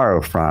and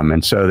borrow from.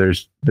 And so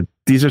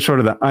these are sort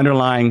of the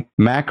underlying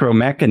macro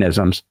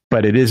mechanisms,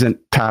 but it isn't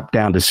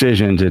top-down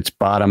decisions. It's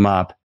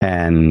bottom-up.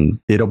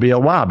 And it'll be a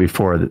while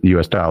before the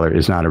US dollar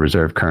is not a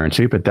reserve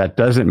currency. But that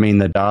doesn't mean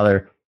the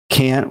dollar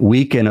can't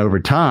weaken over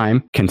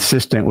time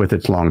consistent with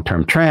its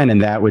long-term trend.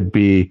 And that would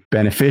be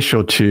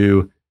beneficial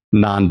to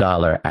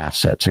non-dollar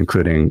assets,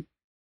 including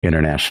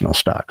international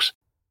stocks.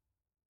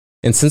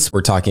 And since we're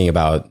talking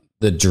about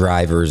the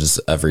drivers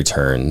of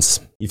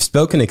returns, you've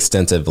spoken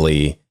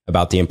extensively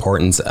about the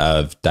importance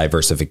of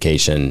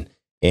diversification.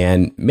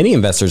 And many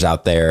investors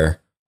out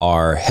there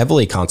are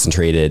heavily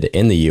concentrated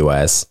in the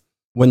US.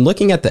 When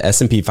looking at the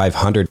S&P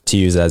 500, to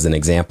use as an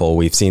example,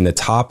 we've seen the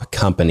top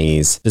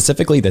companies,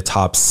 specifically the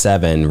top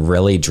 7,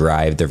 really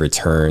drive the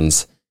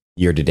returns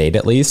year to date,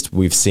 at least.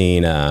 We've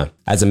seen,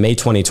 as of May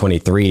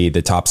 2023,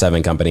 the top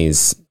 7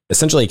 companies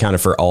essentially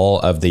accounted for all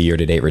of the year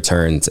to date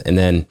returns. And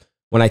then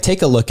when I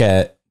take a look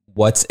at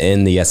what's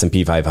in the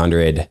S&P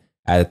 500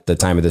 at the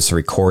time of this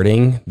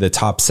recording, the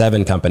top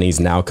 7 companies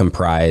now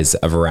comprise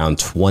of around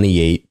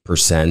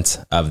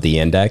 28% of the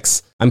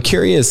index. I'm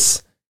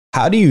curious,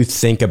 How do you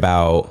think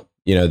about,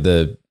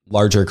 the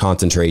larger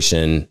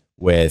concentration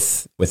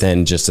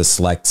within just a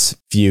select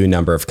few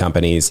number of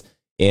companies?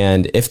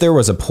 And if there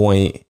was a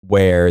point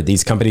where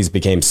these companies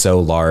became so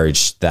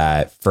large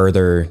that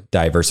further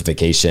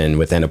diversification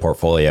within a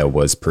portfolio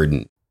was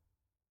prudent?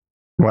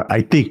 Well,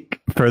 I think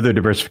further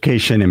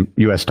diversification in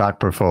U.S. stock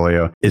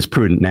portfolio is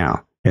prudent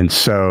now. And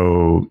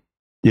so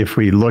if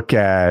we look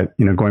at,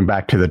 going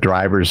back to the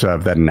drivers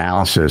of that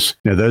analysis,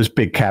 those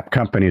big cap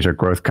companies are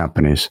growth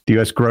companies. The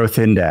U.S. growth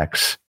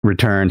index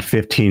returned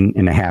 15.5%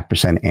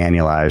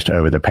 annualized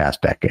over the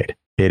past decade.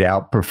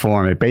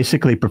 It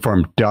basically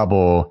performed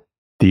double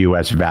the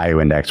U.S.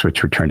 value index,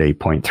 which returned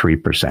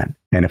 8.3%.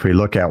 And if we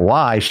look at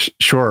why,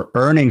 sure,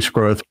 earnings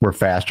growth were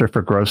faster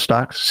for growth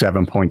stocks,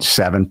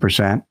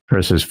 7.7%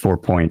 versus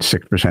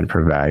 4.6%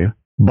 for value.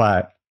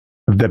 But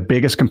the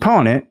biggest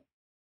component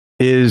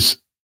is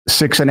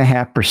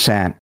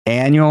 6.5%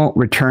 annual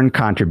return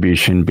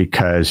contribution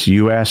because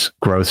U.S.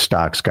 growth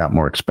stocks got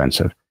more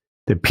expensive.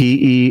 The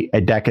PE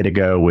a decade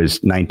ago was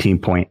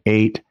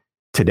 19.8.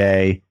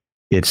 Today,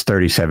 it's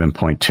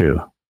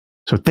 37.2.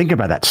 So think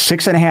about that.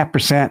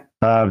 6.5%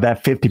 of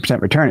that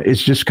 50% return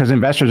is just because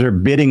investors are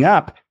bidding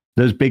up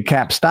those big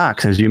cap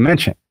stocks, as you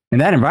mentioned. In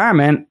that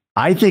environment,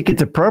 I think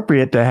it's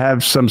appropriate to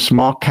have some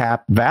small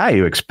cap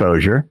value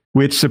exposure,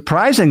 which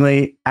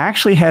surprisingly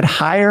actually had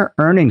higher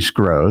earnings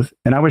growth.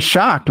 And I was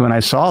shocked when I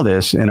saw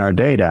this in our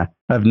data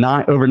of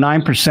over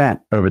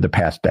 9% over the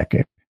past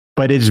decade.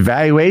 But its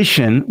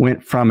valuation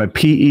went from a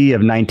PE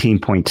of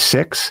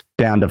 19.6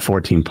 down to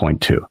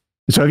 14.2.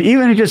 So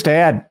even if you just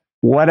add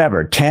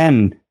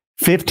 10,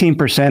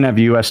 15% of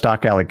U.S.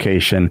 stock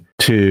allocation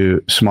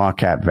to small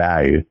cap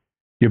value,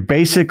 you're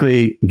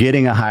basically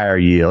getting a higher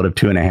yield of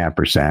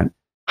 2.5%.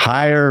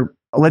 Higher,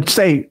 let's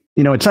say,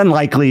 it's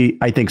unlikely,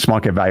 I think,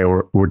 small cap value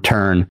will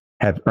return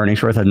have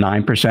earnings growth of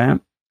 9%,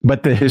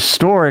 but the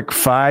historic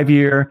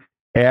 5-year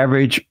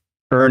average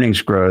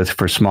earnings growth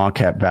for small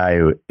cap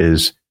value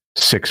is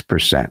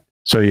 6%.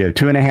 So you have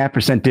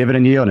 2.5%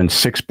 dividend yield and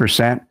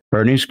 6%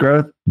 earnings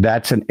growth.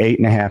 That's an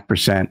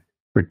 8.5%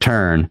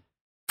 return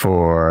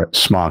for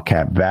small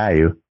cap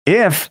value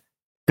if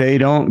they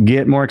don't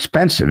get more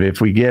expensive.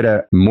 If we get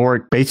a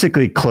more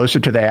basically closer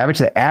to the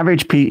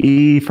average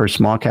PE for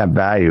small cap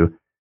value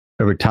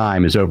over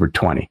time is over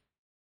 20.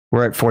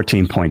 We're at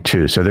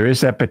 14.2. So there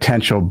is that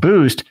potential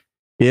boost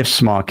if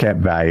small cap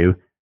value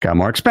got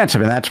more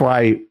expensive. And that's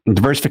why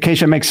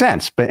diversification makes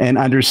sense. And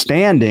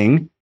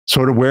understanding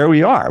sort of where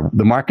we are,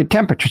 the market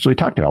temperatures we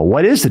talked about.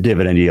 What is the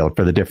dividend yield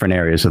for the different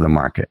areas of the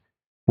market?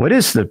 What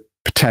is the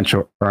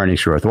potential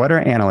earnings growth? What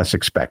are analysts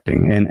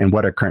expecting? And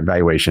what are current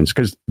valuations?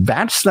 Because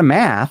that's the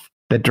math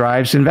that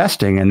drives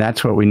investing. And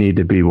that's what we need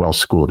to be well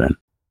schooled in.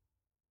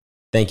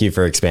 Thank you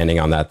for expanding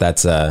on that.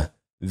 That's a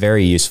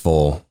very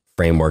useful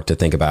framework to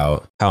think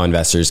about how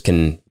investors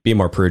can be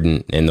more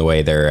prudent in the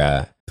way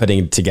they're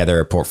putting together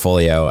a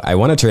portfolio. I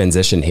want to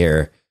transition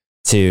here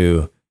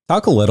to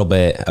talk a little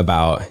bit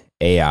about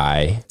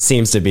AI.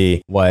 Seems to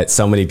be what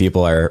so many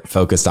people are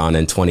focused on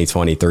in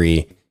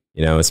 2023,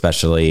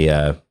 especially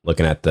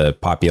looking at the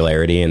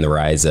popularity and the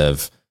rise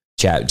of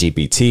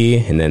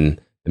ChatGPT, and then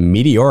the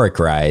meteoric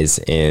rise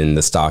in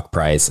the stock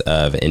price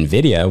of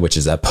NVIDIA, which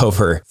is up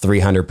over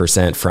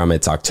 300% from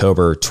its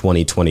October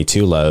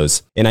 2022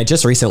 lows. And I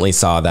just recently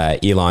saw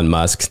that Elon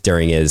Musk,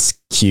 during his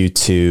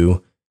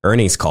Q2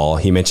 earnings call,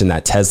 he mentioned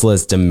that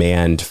Tesla's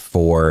demand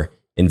for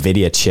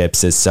NVIDIA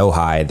chips is so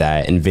high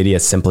that NVIDIA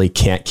simply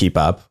can't keep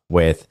up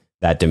with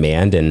that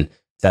demand. And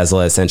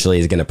Tesla essentially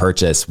is going to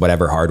purchase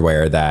whatever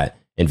hardware that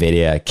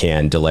NVIDIA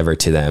can deliver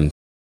to them.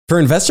 For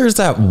investors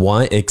that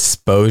want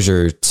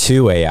exposure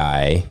to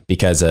AI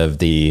because of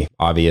the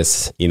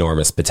obvious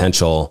enormous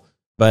potential,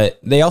 but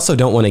they also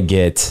don't want to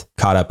get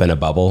caught up in a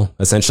bubble,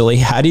 essentially,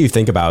 how do you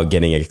think about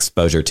getting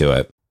exposure to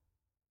it?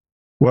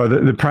 Well,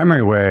 the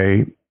primary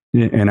way,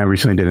 and I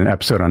recently did an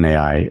episode on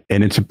AI,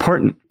 and it's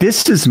important.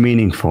 This is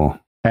meaningful.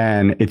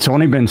 And it's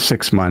only been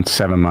 6 months,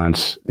 7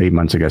 months, 8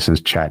 months, I guess, since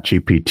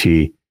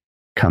ChatGPT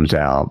comes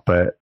out.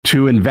 But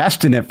to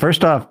invest in it,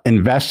 first off,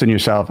 invest in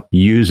yourself,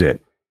 use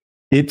it.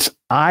 It's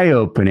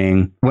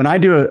eye-opening. When I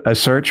do a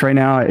search right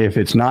now, if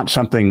it's not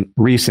something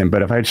recent,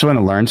 but if I just want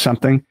to learn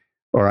something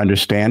or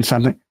understand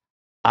something,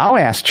 I'll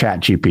ask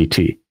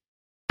ChatGPT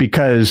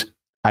because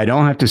I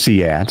don't have to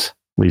see ads,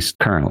 at least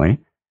currently,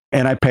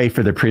 and I pay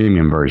for the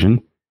premium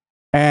version.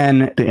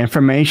 And the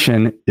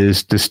information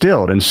is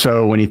distilled. And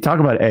so when you talk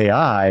about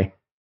AI,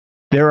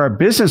 there are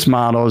business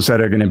models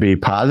that are going to be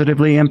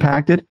positively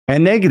impacted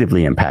and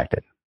negatively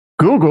impacted.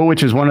 Google,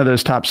 which is one of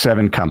those top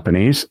 7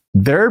 companies,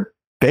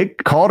 they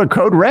called a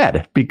code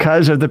red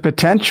because of the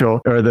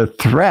potential or the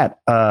threat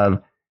of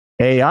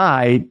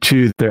AI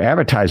to their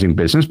advertising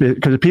business,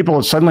 because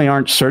people suddenly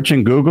aren't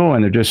searching Google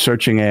and they're just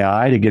searching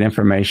AI to get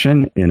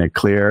information in a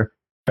clear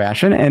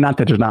fashion. And not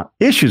that there's not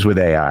issues with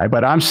AI,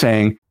 but I'm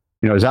saying,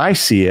 as I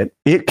see it,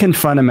 it can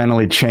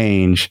fundamentally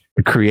change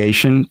the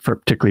creation for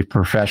particularly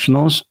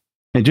professionals,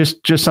 and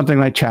just something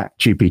like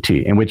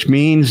ChatGPT, and which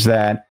means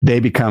that they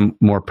become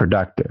more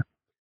productive.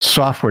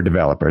 software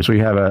developers. We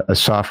have a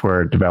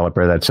software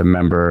developer that's a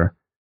member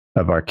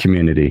of our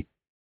community.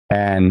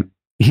 And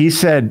he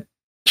said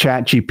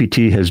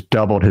ChatGPT has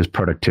doubled his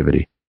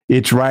productivity.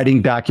 It's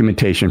writing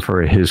documentation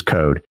for his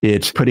code.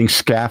 It's putting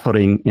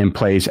scaffolding in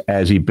place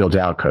as he builds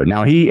out code.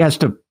 Now, he has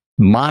to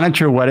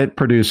monitor what it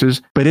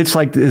produces, but it's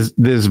like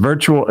this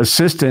virtual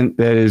assistant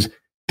that has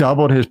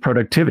doubled his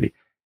productivity.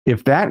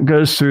 If that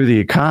goes through the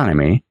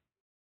economy,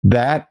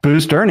 that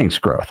boosts earnings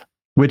growth,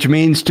 which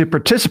means to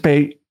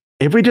participate,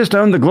 if we just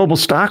own the global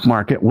stock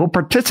market, we'll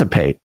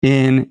participate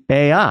in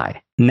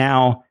AI.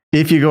 Now,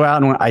 if you go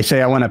out and I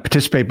say I want to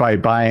participate by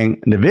buying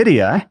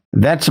NVIDIA,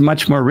 that's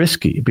much more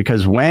risky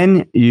because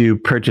when you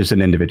purchase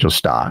an individual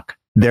stock,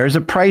 there's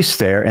a price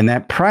there, and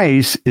that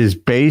price is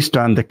based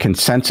on the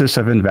consensus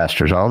of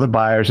investors. All the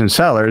buyers and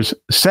sellers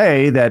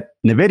say that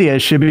NVIDIA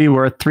should be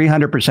worth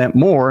 300%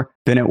 more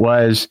than it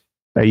was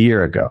a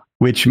year ago,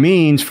 which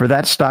means for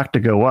that stock to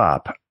go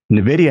up,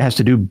 NVIDIA has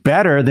to do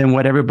better than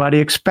what everybody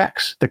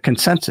expects, the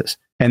consensus.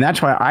 And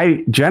that's why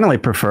I generally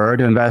prefer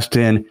to invest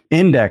in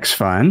index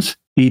funds,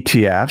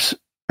 ETFs,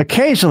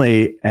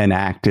 occasionally an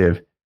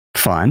active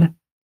fund.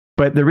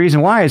 But the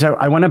reason why is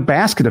I want a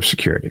basket of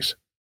securities.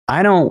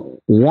 I don't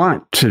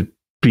want to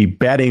be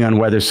betting on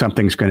whether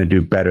something's going to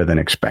do better than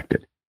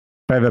expected.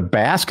 If I have a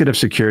basket of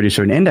securities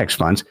or an index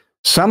funds,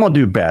 some will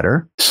do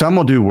better, some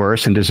will do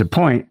worse and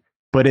disappoint.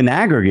 But in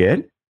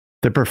aggregate,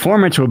 the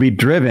performance will be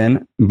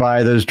driven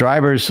by those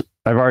drivers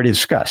I've already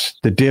discussed,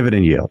 the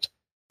dividend yields,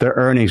 the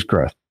earnings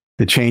growth,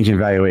 the change in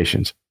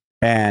valuations.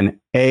 And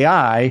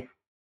AI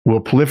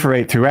will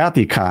proliferate throughout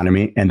the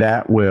economy, and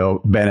that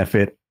will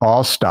benefit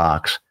all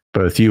stocks,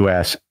 both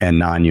U.S. and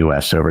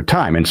non-U.S. over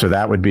time. And so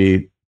that would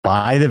be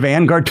buy the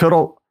Vanguard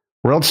Total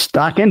World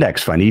Stock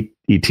Index Fund,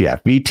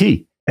 ETF,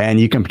 VT, and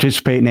you can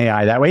participate in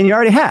AI that way. And you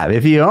already have.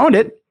 If you owned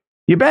it,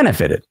 you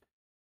benefited,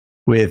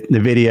 with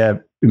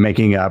NVIDIA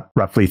making up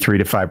roughly 3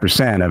 to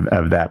 5%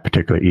 of that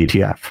particular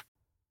ETF.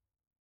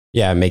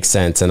 Yeah, it makes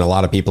sense. And a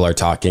lot of people are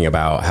talking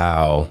about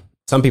how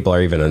some people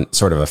are even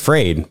sort of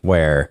afraid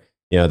where,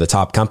 the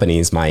top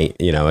companies might,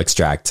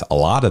 extract a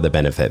lot of the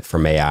benefit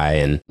from AI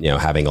and,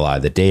 having a lot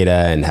of the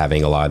data and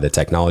having a lot of the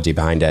technology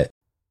behind it.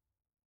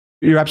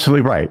 You're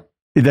absolutely right.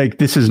 Like,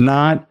 this is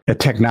not a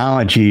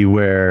technology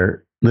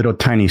where little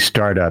tiny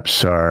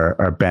startups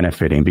are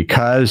benefiting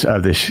because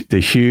of the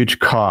huge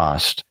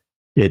cost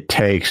it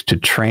takes to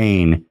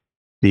train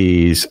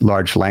these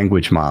large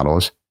language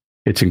models.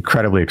 It's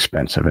incredibly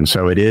expensive. And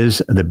so it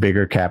is the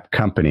bigger cap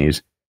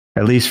companies,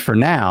 at least for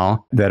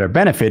now, that are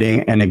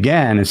benefiting. And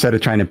again, instead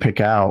of trying to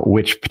pick out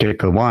which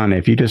particular one,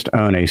 if you just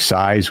own a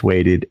size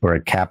weighted or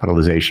a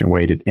capitalization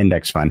weighted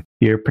index fund,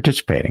 you're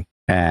participating.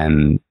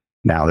 And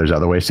now there's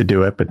other ways to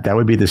do it, but that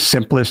would be the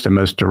simplest and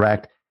most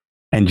direct.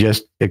 And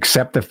just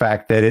accept the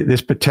fact that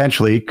this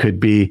potentially could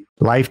be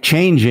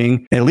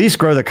life-changing, at least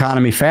grow the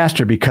economy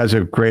faster because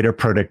of greater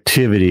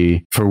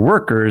productivity for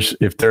workers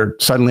if they're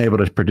suddenly able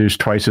to produce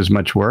twice as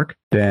much work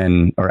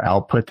or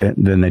output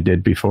than they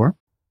did before.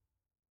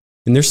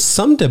 And there's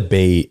some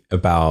debate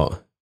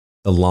about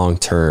the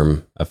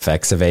long-term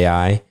effects of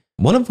AI,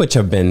 one of which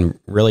I've been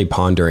really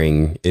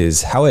pondering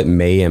is how it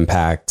may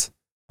impact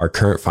our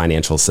current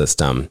financial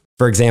system.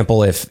 For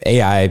example, if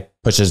AI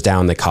pushes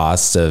down the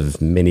costs of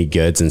many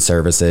goods and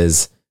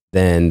services,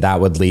 then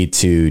that would lead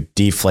to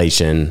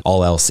deflation,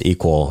 all else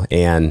equal.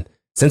 And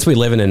since we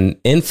live in an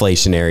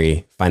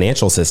inflationary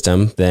financial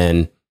system,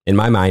 then in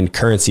my mind,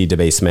 currency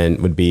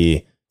debasement would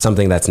be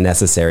something that's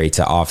necessary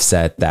to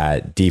offset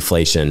that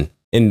deflation.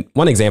 And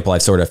one example I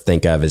sort of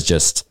think of is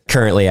just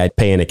currently I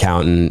pay an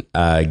accountant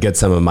a good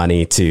sum of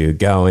money to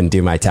go and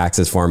do my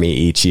taxes for me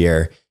each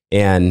year.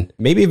 And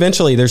maybe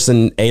eventually there's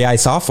an AI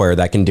software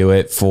that can do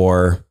it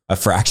for a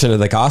fraction of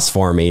the cost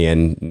for me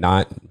and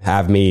not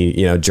have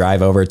me,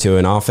 drive over to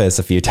an office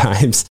a few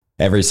times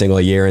every single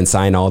year and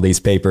sign all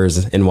these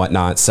papers and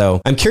whatnot.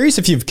 So I'm curious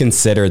if you've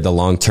considered the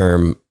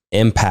long-term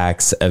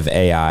impacts of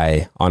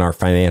AI on our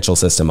financial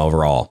system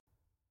overall.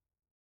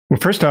 Well,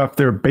 first off,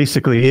 there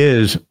basically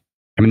is,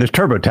 there's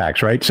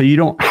TurboTax, right? So you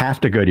don't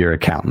have to go to your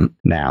accountant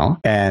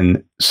now.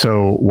 And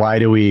so why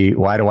do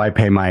I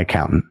pay my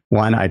accountant?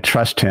 One, I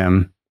trust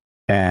him,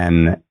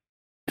 and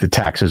the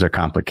taxes are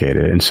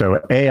complicated. And so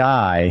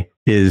AI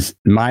is,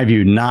 in my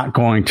view, not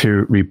going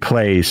to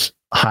replace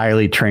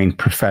highly trained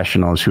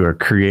professionals who are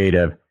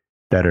creative,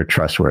 that are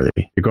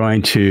trustworthy. You're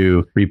going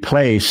to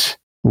replace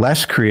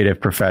less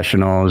creative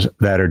professionals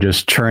that are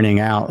just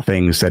churning out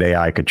things that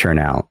AI could churn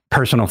out.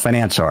 Personal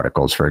finance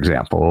articles, for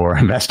example, or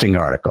investing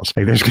articles.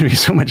 Like, there's going to be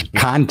so much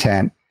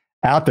content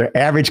out there,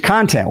 average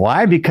content.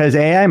 Why? Because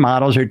AI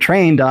models are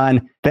trained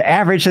on the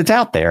average that's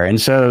out there. And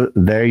so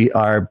they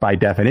are, by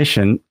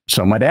definition,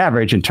 somewhat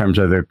average in terms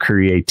of their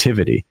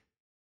creativity.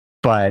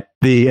 But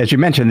as you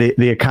mentioned,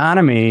 the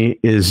economy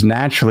is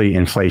naturally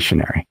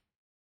inflationary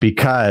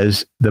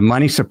because the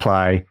money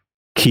supply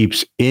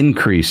keeps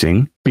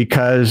increasing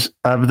because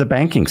of the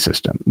banking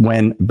system.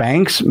 When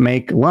banks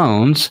make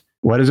loans,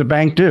 what does a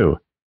bank do?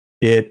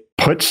 It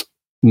puts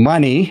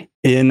money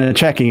in a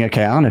checking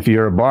account if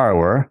you're a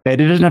borrower. And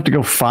it doesn't have to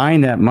go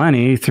find that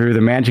money through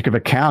the magic of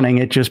accounting.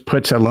 It just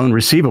puts a loan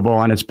receivable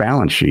on its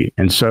balance sheet.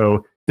 And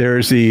so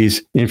there's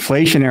these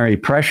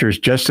inflationary pressures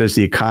just as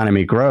the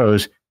economy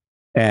grows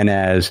and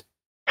as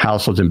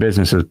households and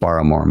businesses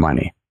borrow more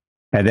money.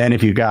 And then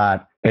if you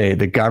got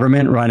the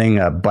government running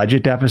a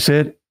budget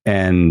deficit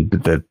and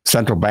the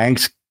central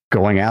banks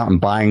going out and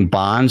buying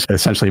bonds,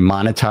 essentially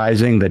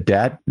monetizing the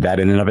debt, that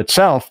in and of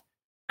itself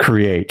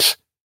creates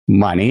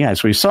money,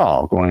 as we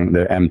saw,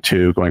 the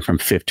M2 going from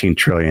 15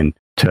 trillion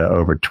to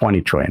over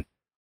 20 trillion.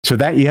 So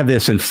that you have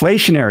this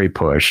inflationary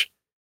push,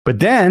 but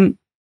then,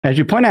 as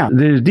you point out,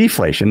 there's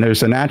deflation.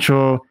 There's a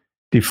natural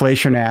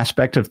deflation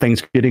aspect of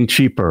things getting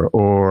cheaper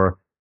or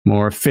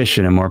more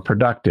efficient and more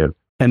productive.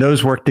 And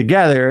those work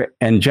together.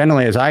 And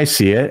generally, as I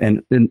see it,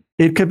 and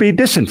it could be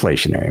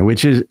disinflationary,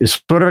 which is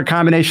sort of a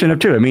combination of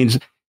two. It means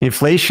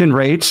inflation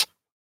rates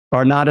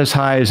are not as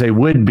high as they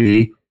would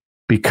be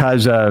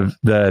because of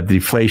the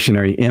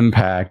deflationary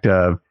impact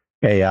of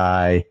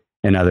AI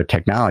and other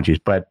technologies.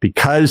 But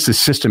because the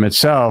system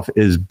itself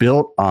is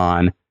built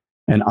on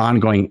an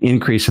ongoing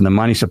increase in the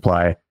money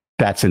supply,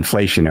 that's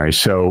inflationary.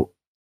 So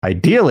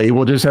ideally,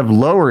 we'll just have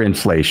lower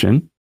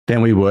inflation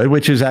than we would,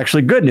 which is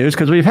actually good news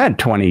because we've had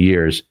 20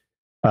 years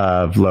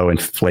of low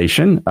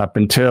inflation up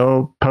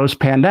until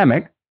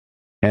post-pandemic.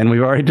 And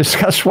we've already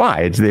discussed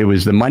why. It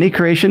was the money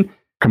creation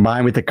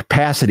combined with the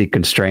capacity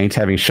constraints,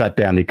 having shut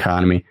down the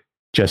economy,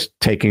 just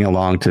taking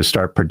along to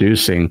start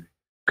producing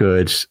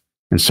goods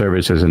and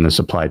services in the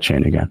supply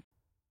chain again.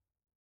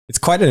 It's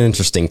quite an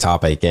interesting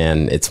topic,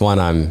 and it's one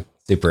I'm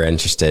super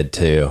interested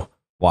to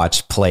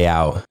watch play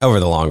out over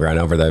the long run,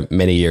 over the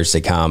many years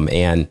to come.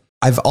 And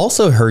I've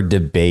also heard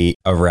debate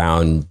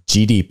around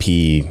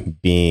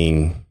GDP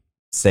being,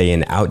 say,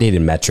 an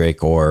outdated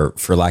metric, or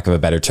for lack of a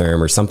better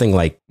term, or something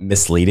like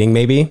misleading,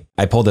 maybe.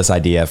 I pulled this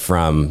idea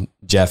from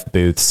Jeff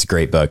Booth's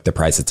great book, The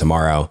Price of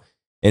Tomorrow.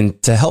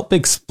 And to help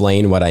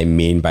explain what I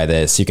mean by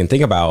this, you can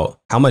think about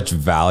how much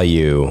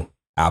value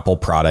Apple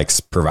products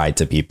provide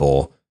to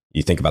people.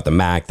 You think about the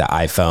Mac, the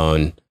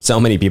iPhone. So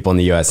many people in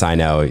the US I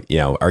know,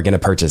 are going to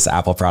purchase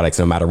Apple products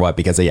no matter what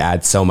because they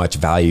add so much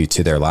value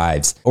to their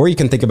lives. Or you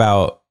can think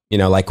about,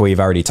 like we've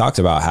already talked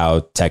about,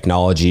 how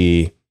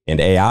technology and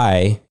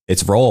AI,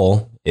 its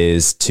role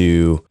is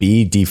to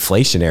be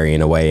deflationary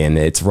in a way. And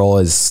its role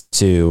is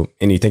to,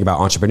 and you think about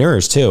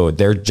entrepreneurs too,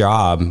 their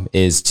job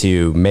is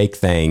to make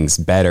things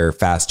better,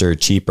 faster,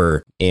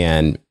 cheaper,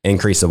 and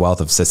increase the wealth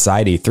of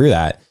society through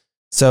that.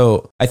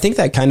 So I think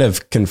that kind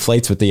of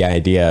conflates with the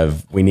idea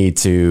of we need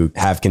to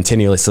have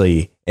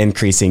continuously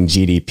increasing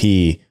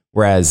GDP,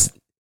 whereas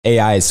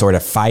AI is sort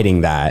of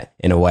fighting that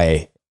in a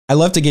way. I'd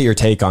love to get your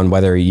take on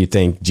whether you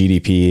think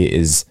GDP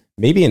is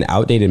maybe an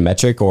outdated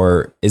metric,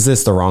 or is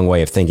this the wrong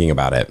way of thinking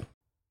about it?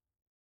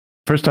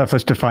 First off,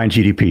 let's define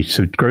GDP.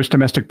 So gross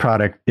domestic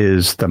product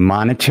is the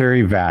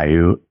monetary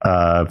value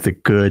of the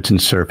goods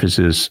and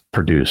services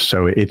produced.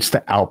 So it's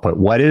the output.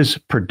 What is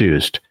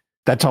produced?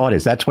 That's all it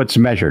is. That's what's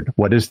measured.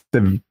 What is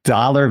the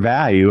dollar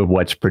value of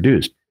what's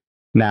produced?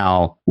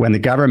 Now, when the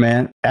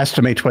government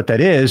estimates what that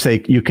is,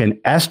 you can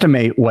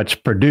estimate what's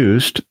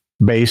produced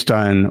based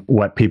on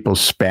what people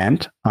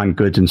spent on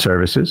goods and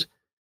services,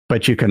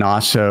 but you can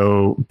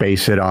also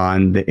base it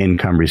on the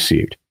income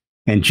received.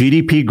 And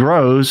GDP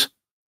grows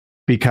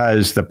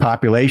because the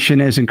population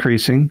is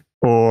increasing,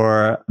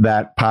 or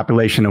that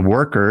population of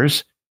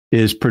workers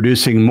is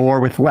producing more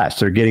with less.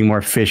 They're getting more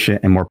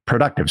efficient and more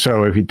productive.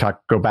 So if you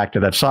go back to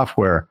that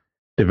software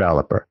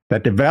developer,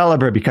 that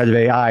developer, because of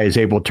AI, is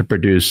able to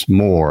produce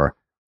more,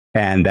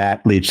 and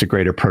that leads to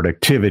greater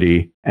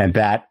productivity, and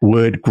that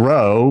would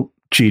grow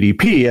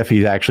GDP if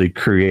he's actually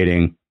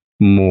creating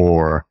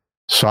more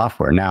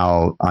software.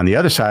 Now, on the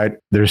other side,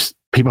 there's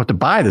people have to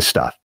buy the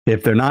stuff.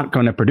 If they're not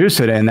going to produce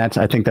it, and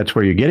I think that's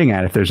where you're getting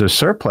at, if there's a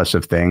surplus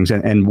of things,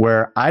 and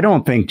where I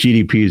don't think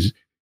GDP's,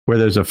 where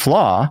there's a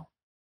flaw,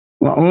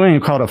 well, we don't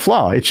even call it a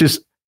flaw. It's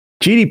just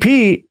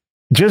GDP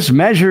just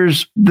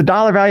measures the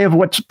dollar value of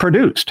what's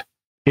produced.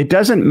 It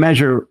doesn't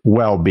measure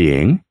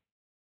well-being.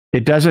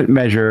 It doesn't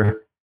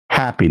measure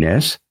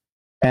happiness.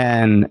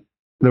 And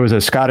there was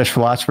a Scottish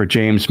philosopher,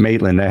 James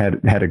Maitland,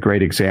 that had a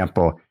great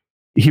example.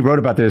 He wrote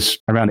about this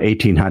around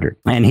 1800,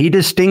 and he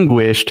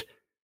distinguished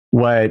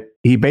what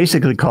he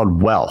basically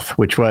called wealth,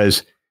 which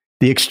was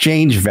the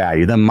exchange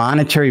value, the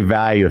monetary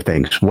value of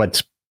things,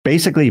 what's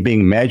basically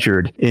being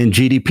measured in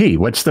GDP.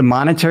 What's the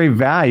monetary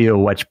value of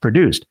what's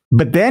produced?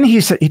 But then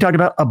he talked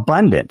about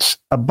abundance.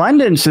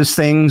 Abundance is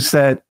things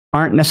that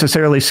aren't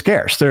necessarily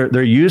scarce.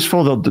 They're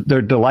useful,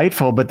 they're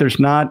delightful, but there's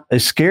not a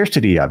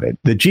scarcity of it.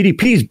 The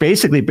GDP is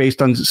basically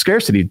based on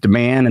scarcity,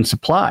 demand and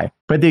supply.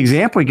 But the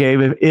example we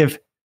gave, if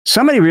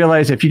somebody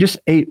realized if you just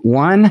ate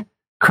one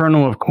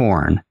kernel of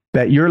corn,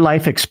 that your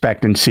life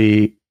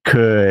expectancy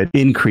could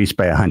increase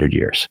by 100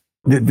 years.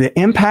 The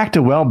impact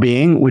of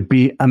well-being would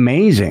be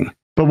amazing.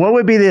 But what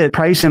would be the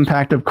price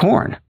impact of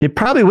corn? It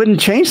probably wouldn't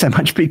change that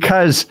much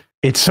because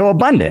it's so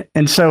abundant.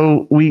 And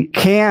so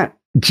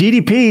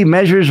GDP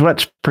measures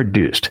what's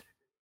produced.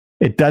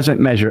 It doesn't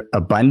measure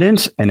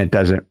abundance and it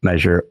doesn't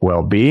measure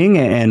well-being.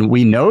 And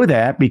we know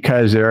that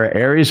because there are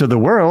areas of the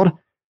world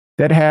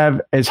that have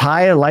as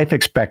high a life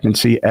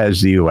expectancy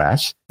as the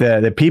US.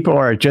 The people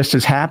are just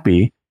as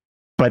happy,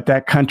 but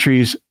that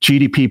country's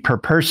GDP per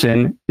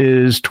person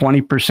is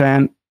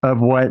 20% of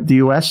what the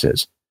US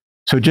is.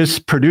 So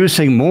just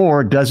producing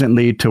more doesn't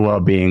lead to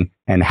well-being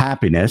and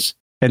happiness.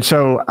 And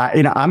so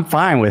I'm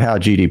fine with how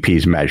GDP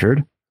is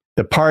measured.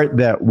 The part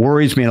that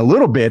worries me a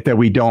little bit that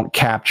we don't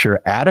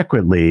capture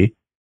adequately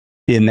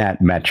in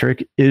that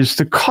metric is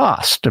the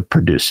cost of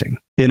producing.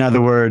 In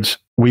other words,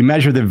 we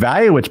measure the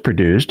value it's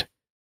produced,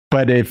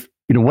 but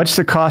what's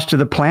the cost to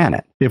the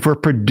planet? If we're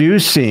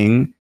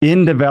producing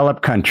in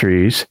developed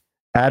countries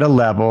at a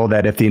level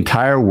that if the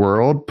entire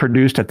world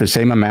produced at the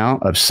same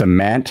amount of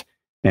cement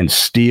and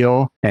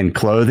steel and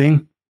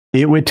clothing,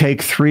 it would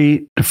take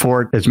 3 to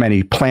 4 as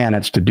many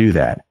planets to do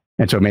that.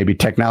 And so maybe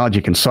technology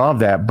can solve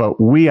that,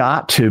 but we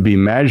ought to be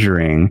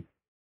measuring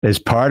as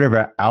part of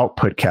our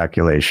output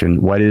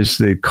calculation, what is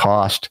the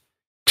cost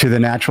to the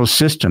natural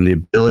system, the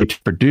ability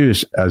to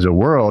produce as a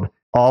world,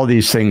 all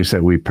these things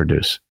that we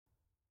produce.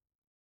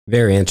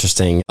 Very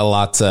interesting. A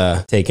lot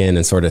to take in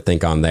and sort of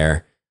think on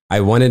there. I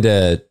wanted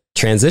to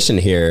transition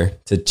here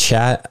to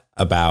chat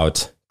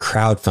about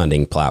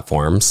crowdfunding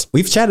platforms.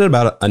 We've chatted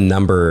about a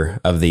number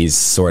of these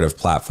sort of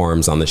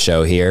platforms on the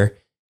show here.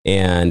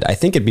 And I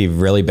think it'd be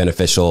really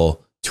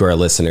beneficial to our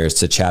listeners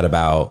to chat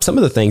about some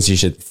of the things you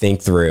should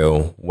think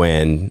through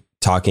when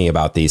talking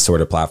about these sort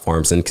of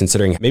platforms and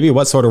considering maybe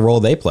what sort of role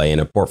they play in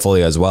a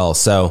portfolio as well.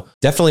 So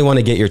definitely want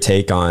to get your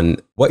take on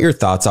what your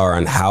thoughts are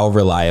on how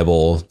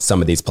reliable some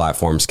of these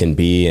platforms can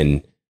be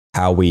and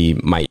how we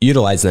might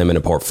utilize them in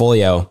a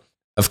portfolio.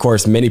 Of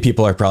course, many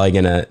people are probably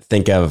going to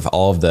think of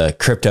all of the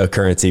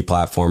cryptocurrency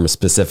platforms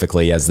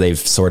specifically as they've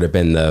sort of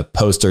been the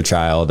poster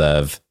child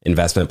of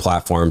investment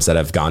platforms that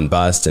have gone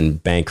bust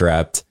and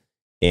bankrupt.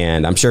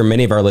 And I'm sure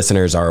many of our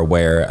listeners are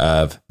aware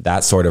of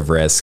that sort of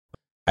risk.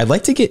 I'd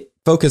like to get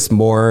focused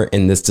more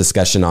in this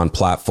discussion on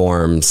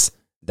platforms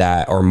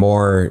that are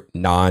more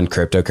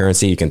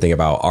non-cryptocurrency. You can think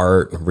about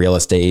art, real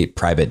estate,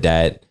 private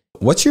debt.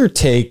 What's your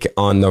take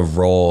on the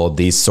role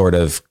these sort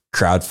of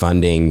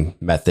crowdfunding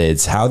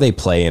methods, how they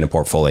play in a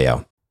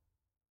portfolio?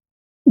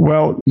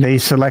 Well, they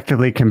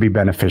selectively can be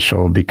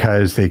beneficial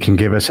because they can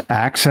give us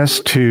access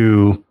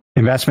to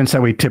investments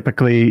that we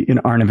typically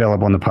aren't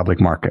available in the public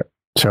market.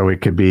 So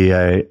it could be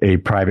a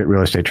private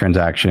real estate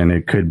transaction.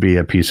 It could be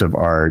a piece of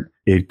art.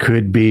 It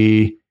could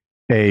be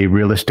a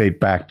real estate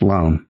backed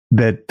loan.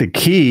 That the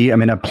key,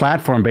 a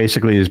platform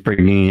basically is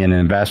bringing in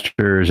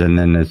investors and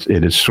then it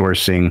is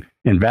sourcing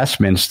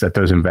investments that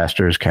those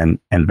investors can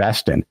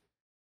invest in.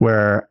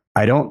 Where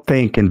I don't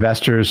think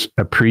investors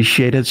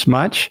appreciate as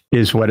much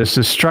is what is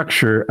the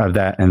structure of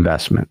that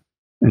investment.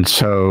 And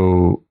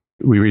so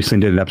we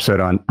recently did an episode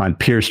on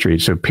Peer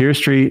Street. So Peer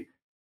Street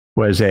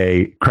was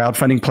a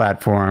crowdfunding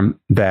platform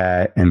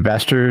that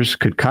investors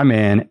could come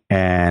in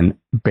and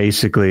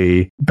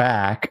basically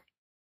back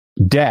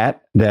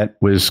debt that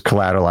was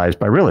collateralized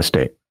by real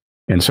estate.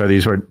 And so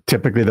these were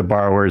typically the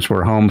borrowers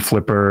were home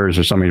flippers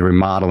or somebody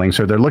remodeling.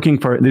 So they're looking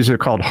for, these are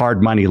called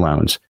hard money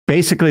loans,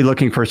 basically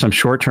looking for some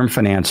short-term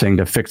financing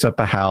to fix up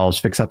a house,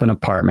 fix up an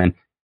apartment,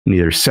 and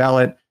either sell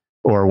it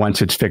or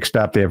once it's fixed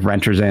up, they have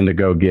renters in to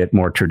go get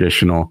more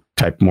traditional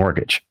type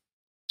mortgage.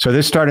 So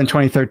this started in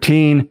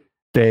 2013.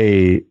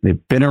 They've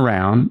been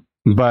around,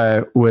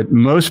 but what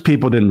most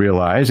people didn't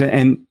realize,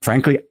 and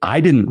frankly,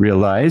 I didn't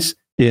realize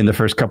in the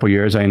first couple of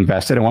years I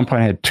invested. At one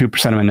point, I had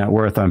 2% of my net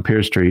worth on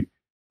Peer Street.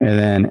 And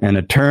then an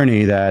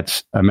attorney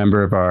that's a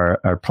member of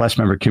our Plus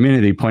member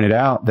community pointed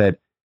out that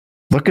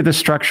look at the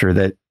structure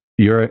that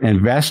you're not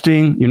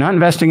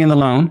investing in the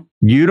loan.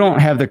 You don't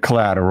have the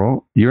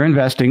collateral. You're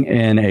investing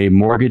in a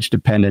mortgage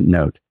dependent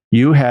note.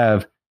 You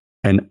have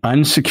an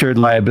unsecured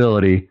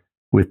liability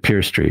with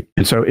Peer Street.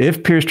 And so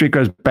if Peer Street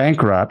goes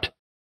bankrupt,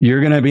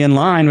 you're going to be in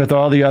line with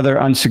all the other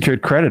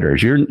unsecured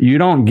creditors. You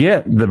don't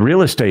get the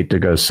real estate to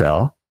go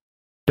sell.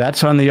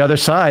 That's on the other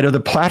side of the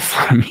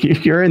platform.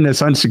 You're in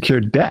this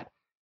unsecured debt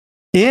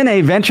in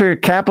a venture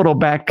capital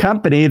backed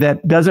company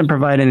that doesn't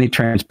provide any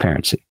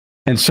transparency.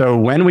 And so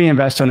when we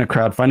invest on a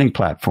crowdfunding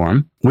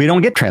platform, we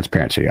don't get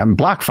transparency. I'm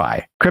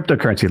BlockFi,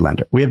 cryptocurrency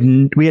lender.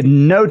 We had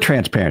no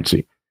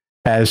transparency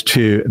as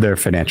to their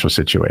financial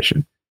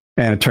situation.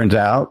 And it turns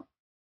out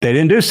they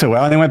didn't do so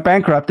well and they went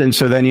bankrupt. And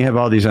so then you have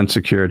all these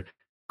unsecured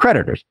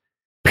creditors.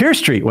 Peer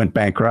Street went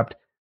bankrupt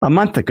a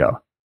month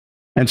ago.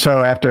 And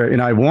so after,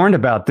 I warned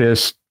about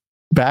this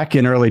back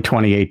in early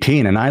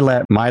 2018 and I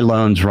let my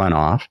loans run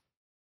off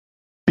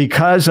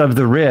because of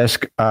the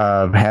risk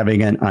of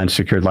having an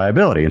unsecured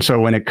liability. And so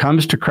when it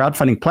comes to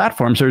crowdfunding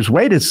platforms, there's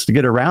ways to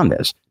get around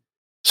this.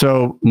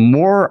 So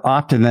more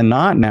often than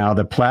not now,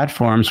 the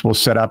platforms will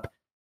set up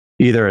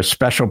either a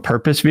special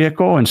purpose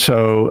vehicle. And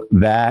so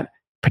that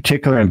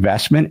particular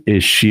investment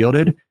is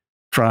shielded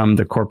from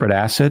the corporate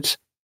assets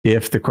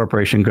if the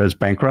corporation goes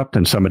bankrupt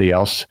and somebody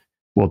else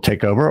will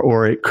take over,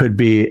 or it could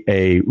be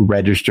a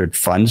registered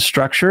fund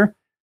structure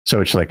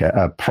So it's like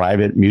a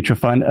private mutual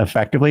fund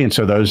effectively. And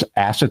so those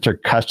assets are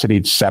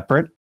custodied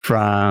separate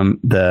from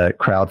the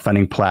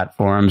crowdfunding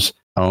platform's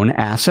own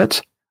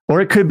assets.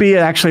 Or it could be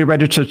actually a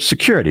registered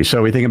security.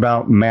 So we think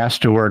about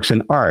Masterworks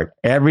and art.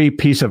 Every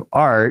piece of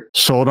art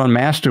sold on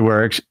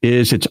Masterworks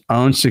is its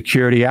own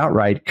security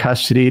outright,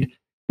 custodied.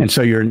 And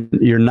so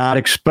you're not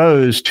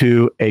exposed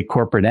to a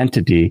corporate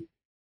entity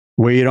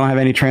where you don't have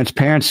any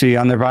transparency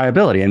on their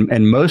viability.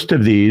 And most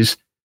of these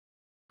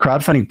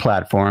crowdfunding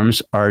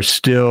platforms are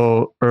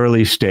still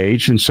early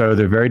stage. And so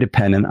they're very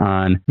dependent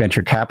on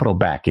venture capital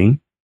backing.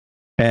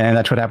 And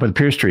that's what happened with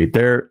Pier Street.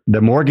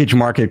 The mortgage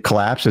market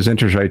collapsed as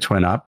interest rates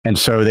went up. And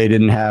so they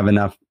didn't have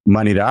enough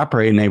money to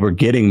operate. And they were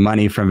getting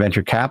money from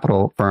venture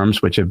capital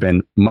firms, which have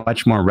been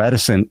much more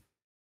reticent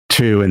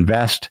to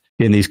invest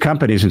in these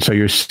companies. And so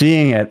you're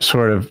seeing it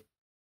sort of,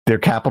 they're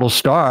capital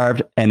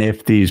starved. And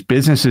if these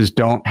businesses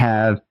don't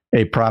have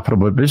a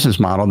profitable business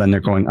model, then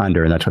they're going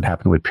under. And that's what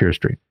happened with Pier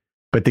Street.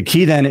 But the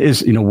key then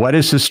is, what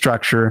is the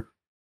structure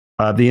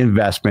of the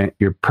investment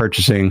you're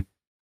purchasing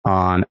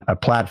on a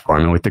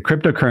platform? And with the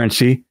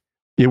cryptocurrency,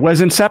 it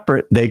wasn't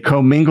separate. They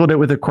commingled it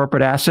with the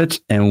corporate assets.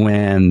 And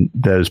when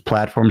those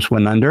platforms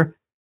went under,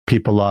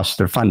 people lost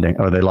their funding,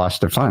 or they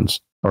lost their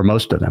funds, or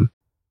most of them.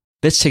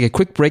 Let's take a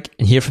quick break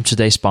and hear from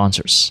today's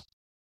sponsors.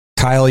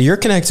 Kyle, you're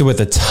connected with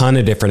a ton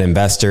of different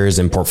investors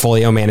and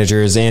portfolio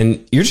managers,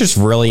 and you're just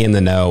really in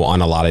the know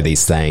on a lot of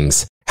these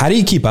things. How do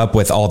you keep up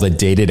with all the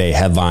day-to-day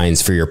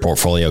headlines for your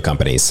portfolio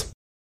companies?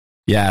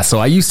 Yeah, so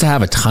I used to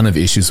have a ton of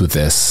issues with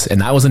this,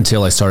 and that was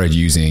until I started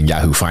using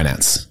Yahoo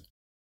Finance.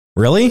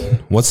 Really?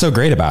 What's so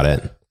great about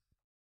it?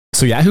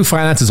 So Yahoo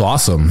Finance is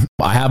awesome.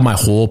 I have my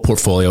whole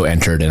portfolio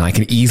entered, and I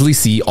can easily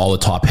see all the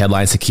top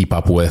headlines to keep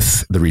up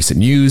with the recent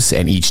news.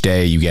 And each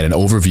day you get an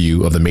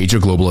overview of the major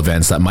global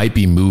events that might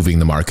be moving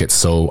the market.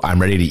 So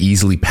I'm ready to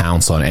easily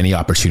pounce on any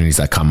opportunities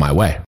that come my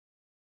way.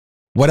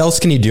 What else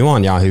can you do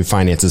on Yahoo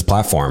Finance's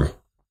platform?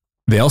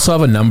 They also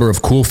have a number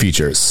of cool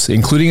features,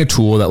 including a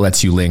tool that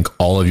lets you link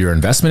all of your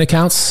investment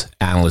accounts,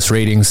 analyst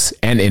ratings,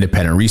 and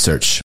independent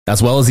research,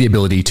 as well as the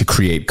ability to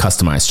create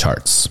customized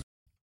charts.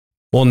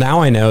 Well,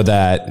 now I know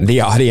that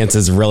the audience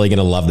is really going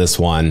to love this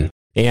one.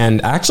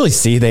 And I actually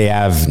see they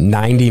have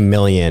 90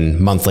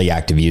 million monthly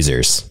active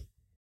users.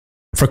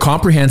 For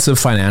comprehensive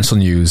financial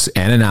news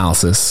and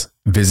analysis,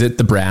 visit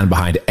the brand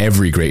behind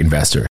every great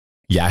investor,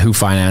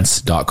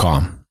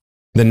 yahoofinance.com.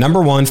 The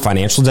number one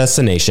financial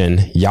destination,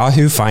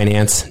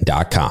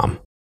 yahoofinance.com.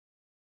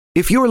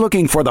 If you're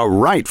looking for the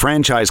right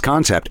franchise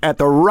concept at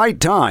the right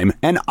time,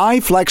 an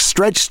iFlex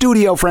Stretch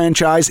Studio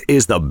franchise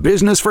is the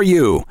business for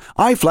you.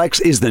 iFlex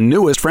is the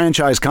newest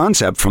franchise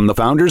concept from the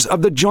founders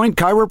of The Joint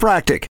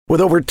Chiropractic. With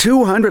over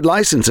 200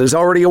 licenses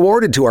already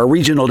awarded to our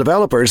regional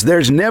developers,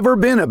 there's never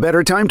been a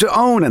better time to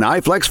own an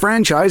iFlex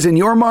franchise in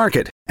your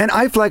market. An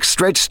iFlex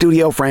Stretch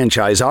Studio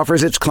franchise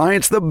offers its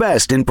clients the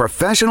best in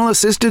professional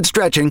assisted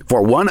stretching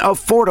for one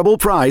affordable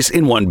price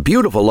in one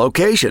beautiful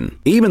location.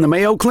 Even the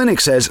Mayo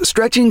Clinic says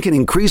stretching can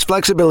increase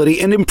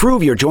flexibility and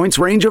improve your joints'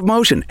 range of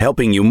motion,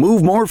 helping you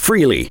move more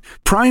freely.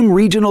 Prime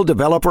regional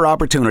developer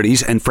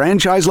opportunities and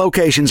franchise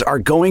locations are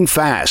going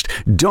fast.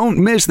 Don't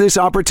miss this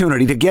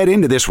opportunity to get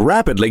into this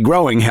rapidly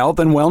growing health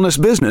and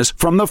wellness business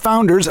from the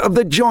founders of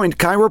The Joint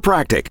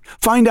Chiropractic.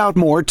 Find out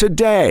more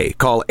today.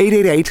 Call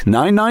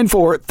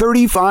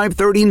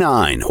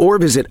 888-994-3539 or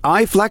visit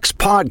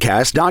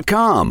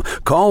iflexpodcast.com.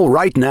 Call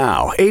right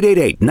now,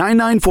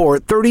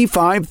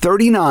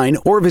 888-994-3539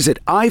 or visit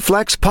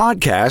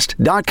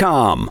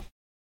iflexpodcast.com.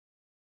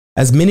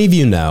 As many of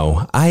you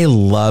know, I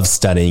love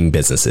studying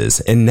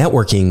businesses and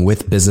networking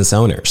with business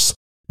owners.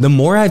 The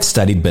more I've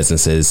studied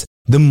businesses,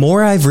 the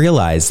more I've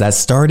realized that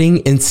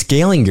starting and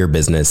scaling your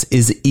business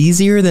is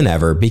easier than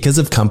ever because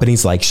of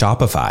companies like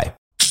Shopify.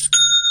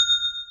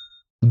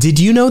 Did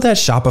you know that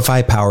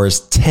Shopify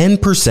powers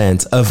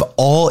 10% of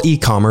all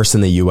e-commerce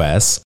in the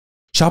US?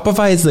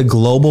 Shopify is the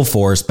global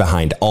force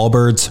behind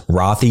Allbirds,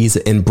 Rothy's,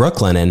 and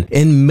Brooklinen,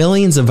 and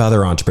millions of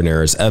other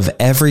entrepreneurs of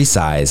every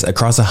size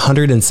across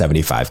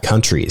 175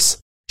 countries.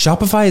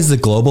 Shopify is the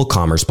global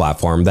commerce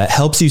platform that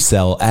helps you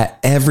sell at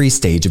every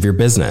stage of your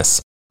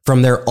business,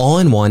 from their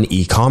all-in-one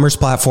e-commerce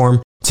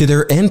platform to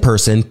their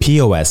in-person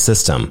POS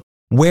system.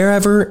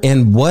 Wherever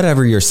and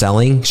whatever you're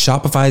selling,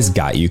 Shopify's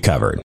got you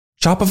covered.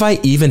 Shopify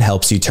even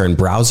helps you turn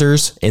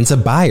browsers into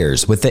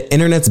buyers with the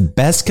internet's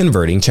best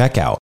converting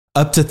checkout,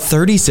 up to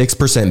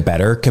 36%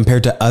 better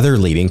compared to other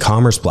leading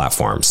commerce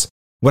platforms.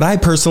 What I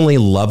personally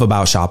love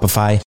about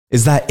Shopify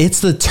is that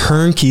it's the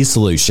turnkey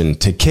solution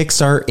to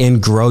kickstart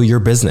and grow your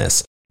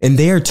business, and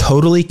they are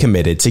totally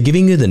committed to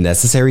giving you the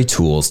necessary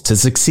tools to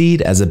succeed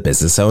as a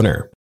business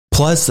owner.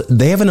 Plus,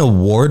 they have an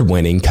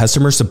award-winning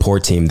customer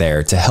support team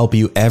there to help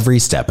you every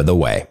step of the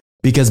way.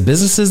 Because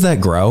businesses that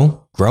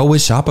grow, grow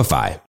with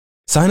Shopify.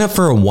 Sign up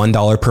for a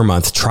 $1 per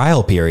month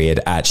trial period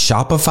at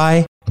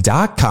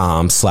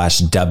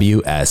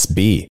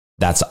shopify.com/WSB.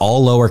 That's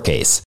all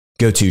lowercase.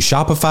 Go to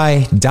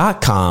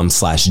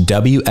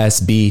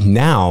shopify.com/WSB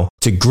now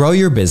to grow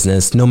your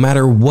business no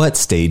matter what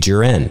stage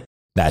you're in.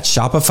 That's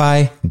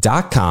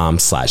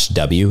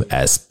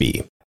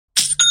shopify.com/WSB.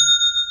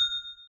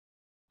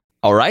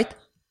 All right,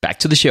 back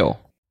to the show.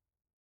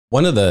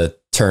 One of the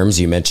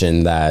terms you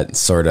mentioned that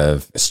sort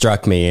of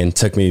struck me and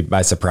took me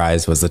by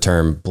surprise was the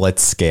term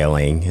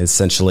blitzscaling.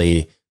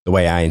 Essentially, the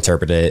way I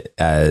interpret it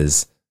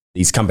as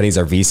these companies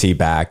are VC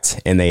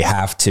backed and they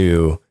have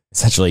to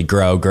essentially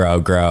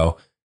grow.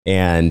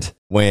 And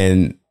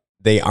when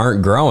they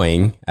aren't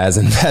growing as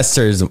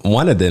investors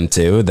wanted them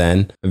to,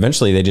 then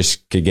eventually they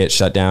just could get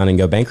shut down and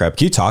go bankrupt.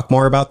 Can you talk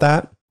more about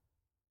that?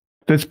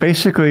 That's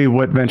basically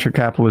what venture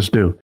capitalists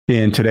do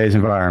in today's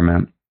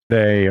environment.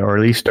 They, or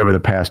at least over the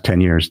past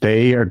 10 years,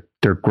 they're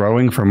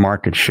growing for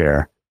market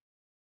share.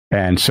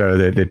 And so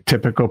the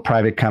typical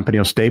private company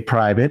will stay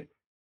private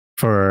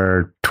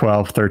for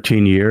 12,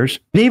 13 years.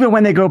 And even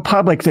when they go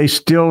public, they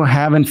still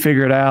haven't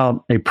figured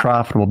out a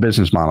profitable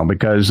business model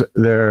because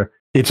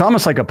it's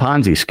almost like a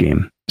Ponzi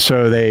scheme.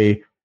 So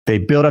they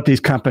build up these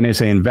companies,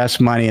 they invest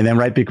money, and then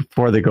right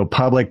before they go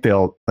public,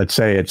 let's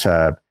say it's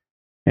an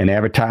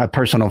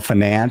personal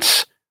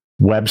finance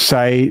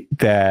website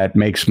that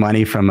makes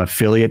money from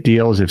affiliate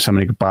deals. If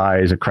somebody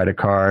buys a credit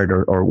card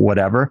or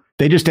whatever,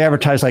 they just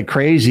advertise like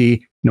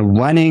crazy,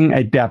 running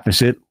a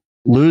deficit,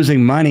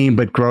 losing money,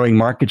 but growing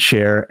market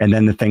share. And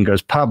then the thing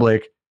goes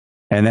public.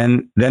 And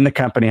then the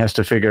company has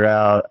to figure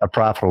out a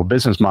profitable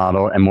business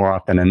model. And more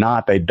often than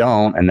not, they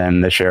don't. And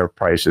then the share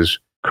prices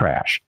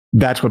crash.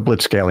 That's what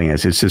blitzscaling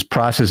is. It's this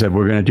process of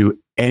we're going to do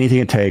anything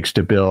it takes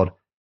to build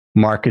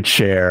market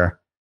share.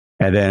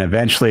 And then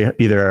eventually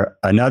either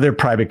another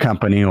private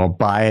company will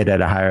buy it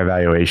at a higher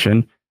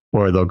valuation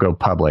or they'll go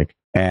public.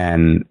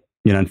 And,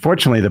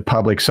 unfortunately, the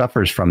public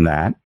suffers from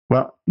that.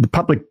 Well, the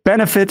public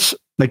benefits,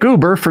 like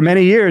Uber, for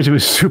many years, it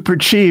was super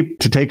cheap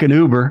to take an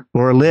Uber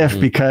or a Lyft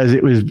because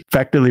it was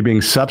effectively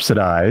being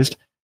subsidized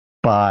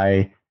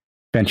by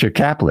venture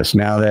capitalists.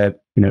 Now that,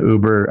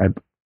 Uber,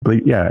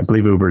 I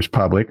believe Uber is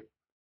public,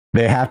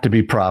 they have to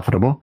be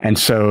profitable. And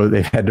so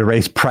they've had to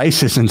raise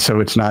prices. And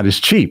so it's not as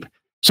cheap.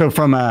 So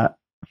from a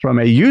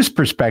use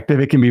perspective,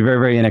 it can be very,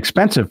 very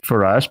inexpensive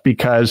for us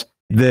because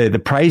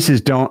the prices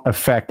don't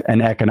affect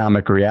an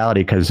economic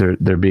reality because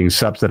they're being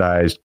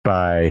subsidized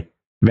by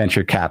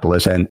venture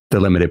capitalists and the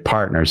limited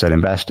partners that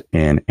invest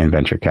in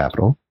venture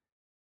capital.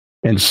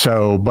 And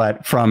so,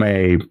 but from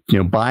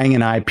buying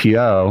an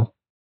IPO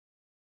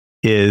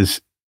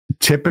is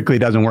typically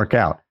doesn't work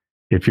out.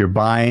 If you're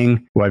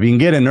buying, if you can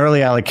get an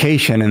early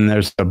allocation and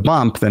there's a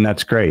bump, then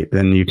that's great.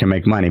 Then you can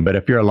make money. But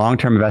if you're a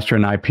long-term investor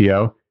in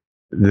IPO,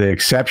 the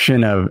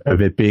exception of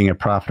it being a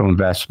profitable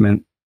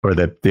investment or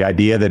the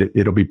idea that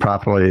it'll be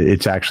profitable,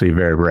 it's actually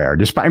very rare.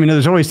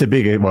 There's always the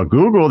big,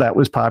 Google, that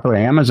was popular,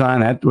 Amazon,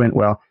 that went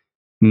well.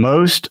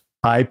 Most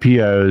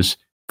IPOs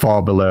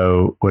fall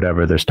below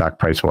whatever their stock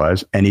price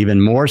was. And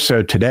even more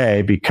so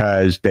today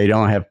because they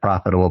don't have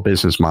profitable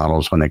business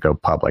models when they go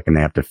public and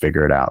they have to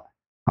figure it out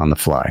on the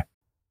fly.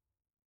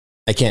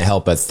 I can't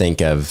help but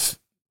think of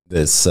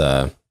this,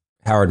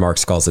 Howard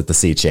Marks calls it the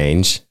sea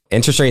change.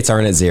 Interest rates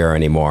aren't at zero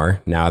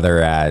anymore. Now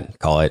they're at,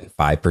 call it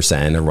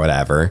 5% or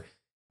whatever.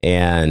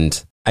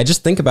 And I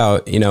just think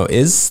about,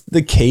 is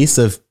the case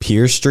of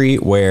Pier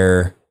Street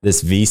where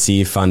this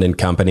VC funded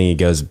company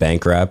goes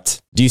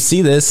bankrupt? Do you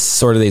see this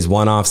sort of these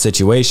one-off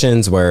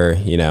situations where, a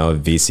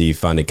VC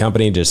funded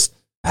company just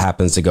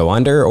happens to go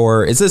under?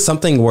 Or is this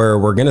something where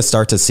we're going to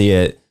start to see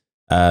it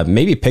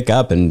maybe pick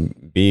up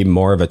and be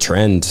more of a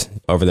trend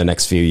over the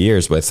next few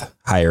years with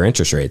higher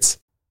interest rates?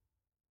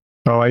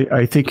 Oh,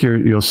 I think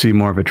you'll see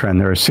more of a trend.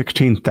 There are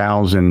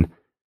 16,000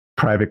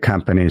 private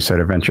companies that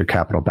are venture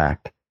capital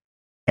backed.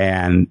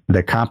 And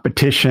the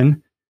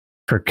competition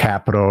for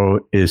capital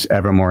is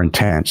ever more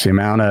intense. The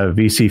amount of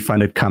VC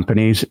funded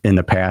companies in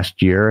the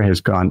past year has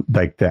gone,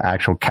 like the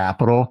actual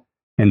capital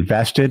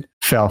invested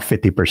fell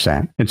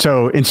 50%. And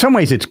so in some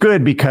ways it's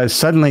good because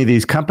suddenly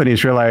these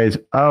companies realize,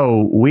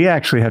 we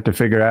actually have to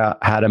figure out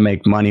how to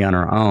make money on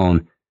our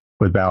own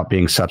without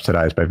being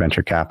subsidized by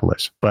venture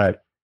capitalists.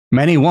 But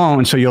many won't,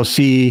 and so you'll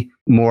see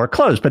more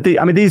close. But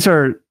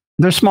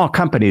they're small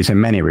companies in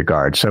many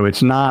regards, so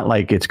it's not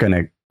like it's going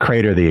to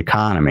crater the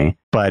economy.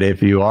 But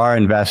if you are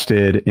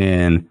invested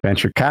in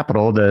venture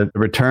capital, the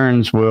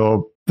returns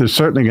they're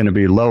certainly going to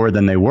be lower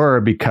than they were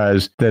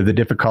because the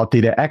difficulty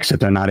to exit.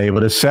 They're not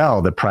able to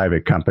sell the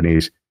private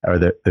companies or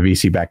the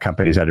VC-backed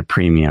companies at a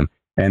premium.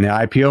 And the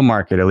IPO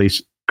market, at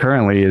least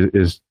currently,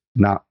 is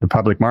not, the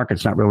public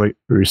market's not really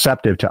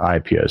receptive to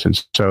IPOs.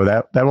 And so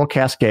that will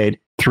cascade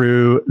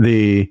through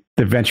the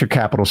venture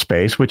capital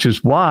space, which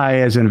is why,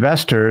 as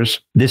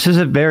investors, this is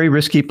a very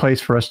risky place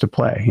for us to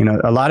play.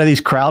 A lot of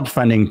these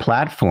crowdfunding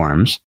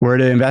platforms were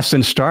to invest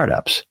in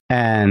startups.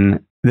 And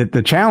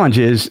the challenge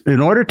is,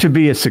 in order to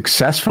be a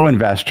successful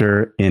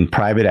investor in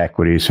private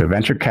equity, so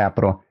venture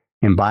capital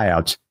and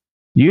buyouts,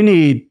 you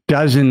need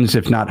dozens,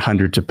 if not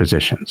hundreds of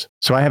positions.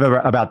 So I have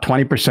about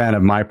 20%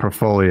 of my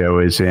portfolio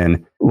is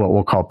in what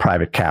we'll call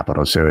private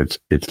capital. So it's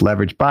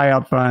leveraged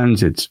buyout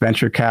funds, it's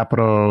venture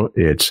capital,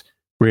 it's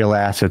real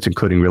assets,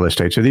 including real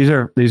estate. So these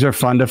are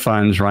fund of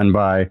funds run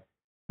by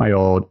my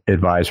old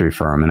advisory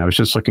firm. And I was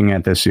just looking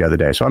at this the other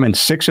day. So I'm in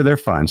 6 of their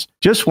funds.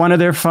 Just one of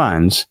their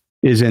funds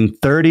is in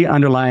 30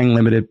 underlying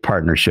limited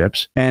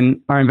partnerships and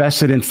are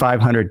invested in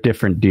 500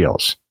 different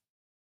deals.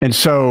 And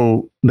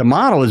so the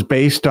model is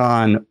based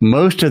on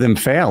most of them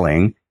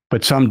failing,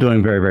 but some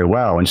doing very, very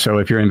well. And so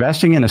if you're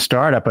investing in a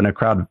startup on a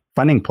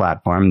crowdfunding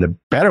platform, the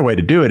better way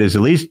to do it is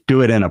at least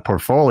do it in a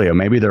portfolio.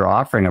 Maybe they're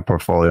offering a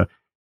portfolio.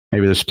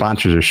 Maybe the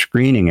sponsors are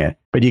screening it.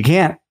 But you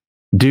can't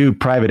do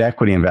private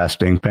equity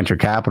investing, venture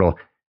capital,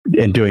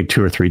 and doing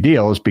 2 or 3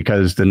 deals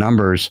because the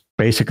numbers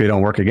basically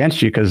don't work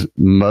against you because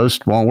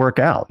most won't work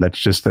out. That's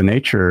just the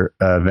nature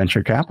of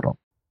venture capital.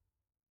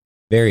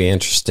 Very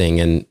interesting.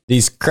 And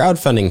these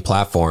crowdfunding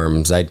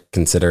platforms, I'd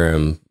consider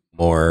them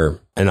more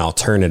an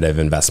alternative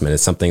investment.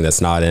 It's something that's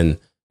not in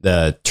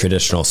the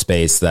traditional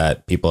space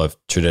that people have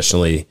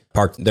traditionally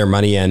parked their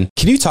money in.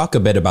 Can you talk a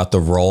bit about the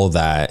role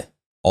that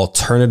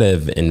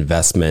alternative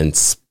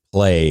investments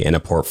play in a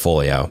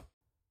portfolio?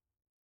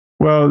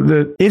 Well,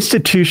 the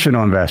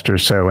institutional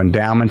investors, so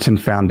endowments and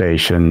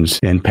foundations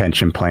in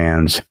pension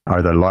plans,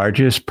 are the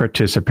largest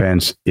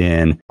participants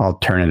in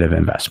alternative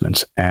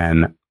investments.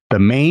 And the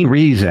main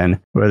reason,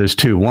 well, there's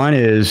 2. One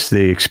is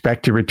the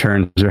expected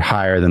returns are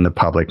higher than the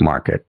public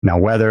market. Now,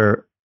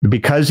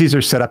 because these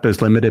are set up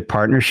as limited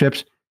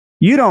partnerships,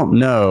 you don't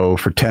know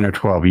for 10 or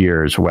 12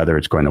 years whether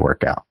it's going to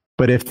work out.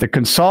 But if the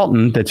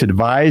consultant that's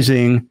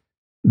advising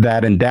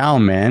that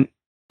endowment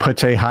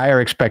puts a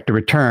higher expected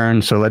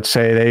return, so let's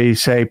say they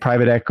say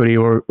private equity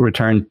will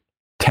return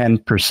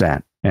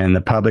 10% and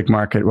the public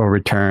market will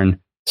return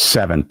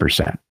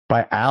 7%.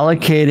 By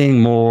allocating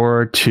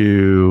more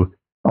to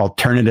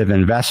alternative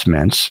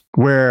investments,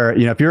 where,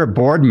 if you're a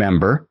board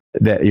member,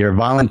 that you're a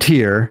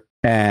volunteer,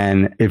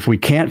 and if we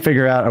can't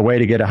figure out a way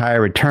to get a higher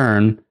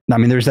return,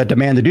 there's that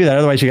demand to do that.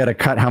 Otherwise, you got to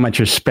cut how much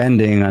you're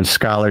spending on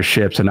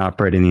scholarships and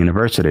operating the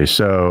university.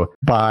 So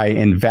by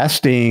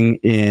investing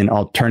in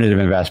alternative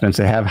investments,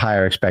 they have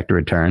higher expected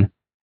return.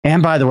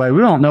 And by the way,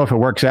 we don't know if it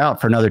works out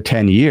for another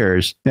 10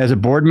 years. As a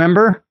board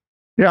member,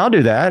 yeah, I'll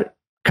do that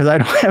because I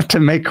don't have to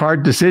make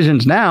hard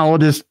decisions now. We'll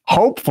just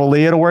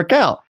hopefully it'll work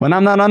out when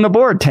I'm not on the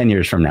board 10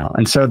 years from now.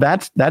 And so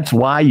that's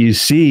why you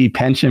see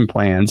pension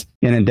plans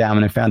in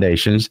endowment and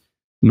foundations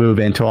move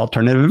into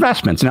alternative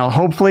investments. Now,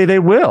 hopefully they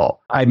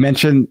will. I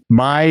mentioned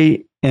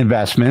my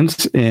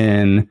investments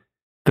in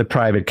the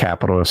private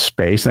capital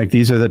space. Like,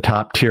 these are the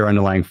top tier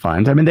underlying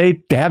funds.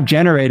 They have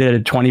generated a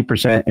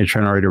 20%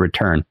 internal rate of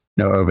return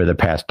over the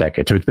past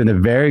decade. So it's been a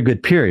very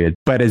good period.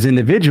 But as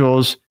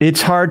individuals,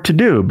 it's hard to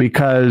do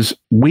because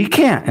we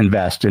can't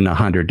invest in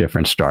 100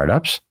 different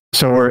startups.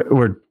 So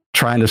we're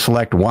trying to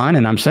select one,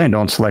 and I'm saying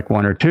don't select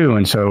 1 or 2.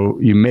 And so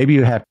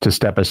you have to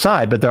step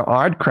aside, but there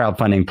are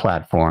crowdfunding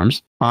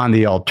platforms on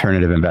the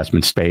alternative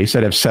investment space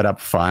that have set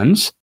up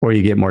funds where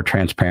you get more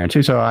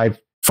transparency. So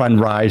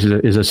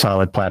Fundrise is a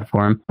solid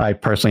platform. I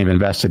personally have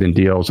invested in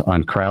deals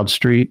on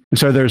CrowdStreet.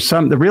 So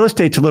the real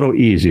estate's a little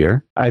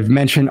easier. I've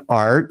mentioned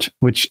art,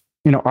 which,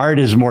 art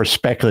is more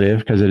speculative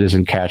because it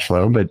isn't cash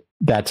flow, but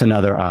that's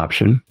another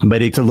option.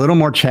 But it's a little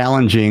more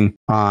challenging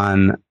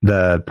on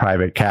the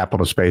private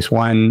capital space.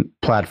 One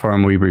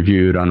platform we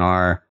reviewed on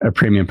our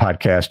premium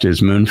podcast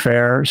is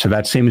Moonfair. So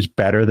that seems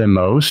better than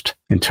most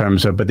in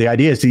terms of, but the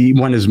idea is that you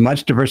want as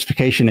much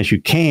diversification as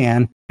you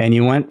can, and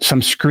you want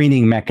some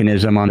screening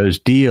mechanism on those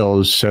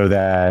deals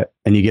and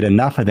you get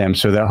enough of them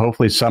so that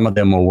hopefully some of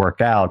them will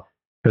work out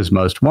because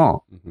most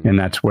won't. Mm-hmm. And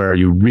that's where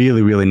you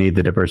really, really need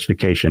the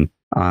diversification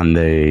on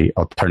the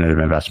alternative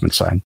investment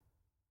side.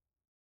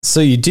 So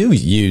you do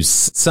use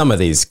some of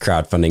these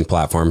crowdfunding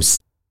platforms.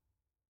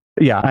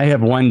 Yeah, I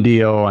have one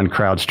deal on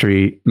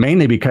CrowdStreet,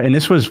 mainly because, and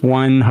this was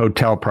one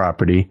hotel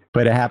property,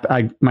 but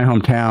my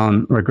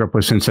hometown where I grew up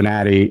was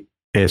Cincinnati.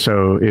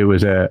 So it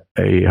was a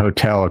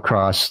hotel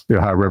across the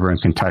Ohio River in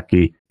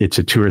Kentucky. It's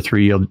a 2 or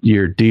 3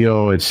 year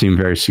deal. It seemed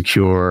very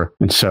secure.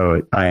 And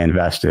so I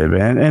invested.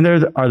 And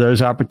there are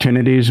those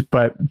opportunities,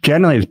 but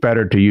generally it's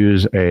better to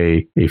use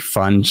a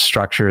fund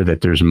structure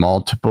that there's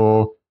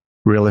multiple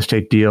real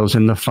estate deals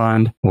in the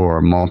fund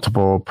or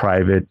multiple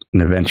private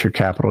and venture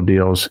capital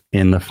deals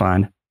in the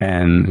fund.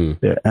 And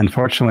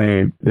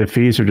unfortunately, the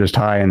fees are just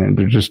high and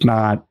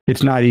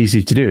it's not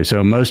easy to do.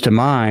 So most of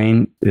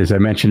mine, as I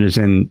mentioned, is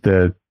in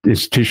the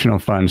institutional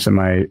funds that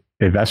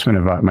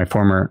my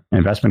former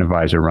investment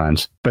advisor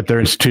runs, but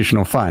they're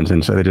institutional funds.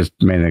 And so they just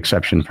made an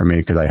exception for me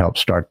because I helped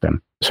start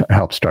them. So I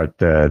helped start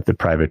the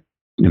private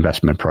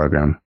investment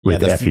program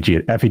with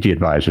FEG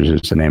Advisors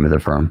is the name of the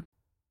firm.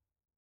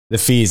 The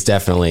fees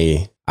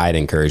I'd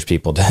encourage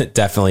people to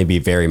definitely be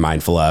very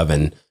mindful of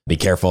and be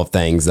careful of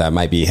things that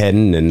might be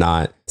hidden and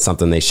not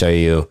something they show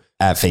you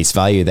at face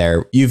value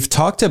there. You've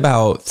talked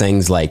about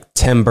things like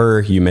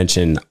timber. You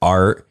mentioned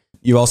art.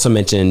 You also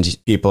mentioned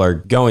people are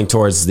going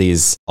towards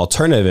these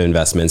alternative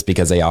investments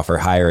because they offer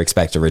higher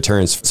expected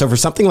returns. So for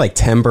something like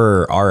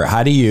timber or art,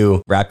 how do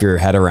you wrap your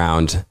head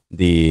around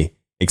the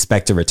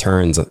expected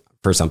returns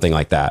for something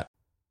like that?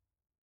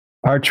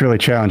 Art's really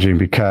challenging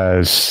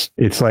because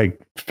it's like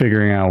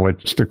figuring out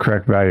what's the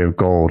correct value of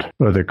gold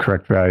or the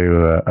correct value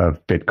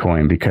of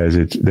Bitcoin, because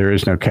there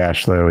is no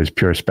cash flow, it's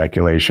pure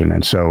speculation.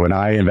 And so when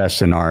I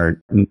invest in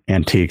art,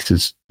 antiques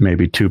is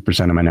maybe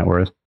 2% of my net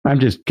worth. I'm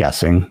just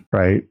guessing,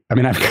 right? I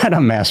mean, I've got a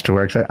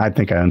Masterworks. I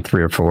think I own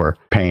 3 or 4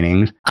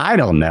 paintings. I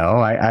don't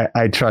know.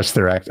 I trust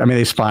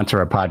they sponsor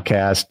our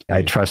podcast.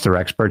 I trust their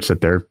experts that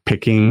they're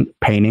picking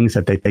paintings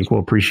that they think will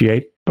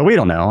appreciate. But we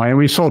don't know.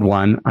 We sold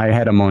one. I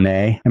had a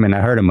Monet. I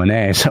heard a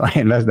Monet, so I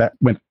invested that.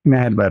 I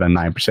had about a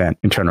 9%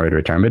 internal rate of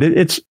return.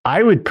 But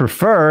I would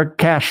prefer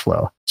cash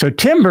flow. So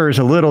timber is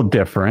a little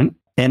different.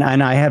 And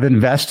I have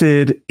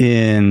invested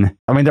in,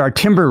 there are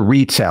timber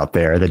REITs out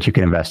there that you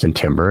can invest in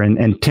timber,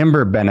 and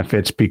timber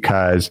benefits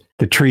because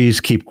the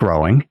trees keep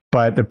growing.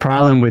 But the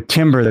problem with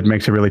timber that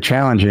makes it really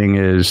challenging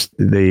is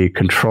the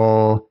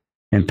control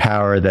and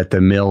power that the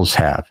mills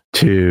have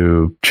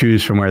to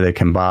choose from where they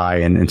can buy.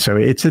 And so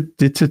it's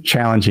a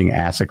challenging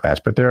asset class,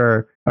 but there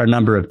are a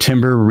number of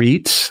timber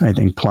REITs. I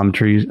think Plum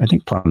Tree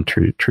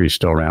is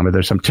still around, but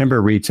there's some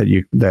timber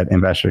REITs that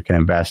investors can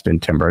invest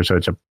in timber. So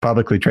it's a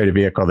publicly traded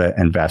vehicle that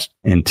invests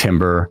in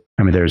timber.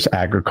 There's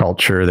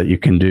agriculture that you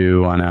can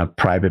do on a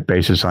private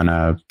basis on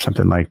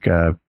something like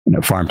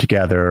Farm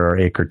Together or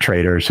Acre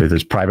Trader. So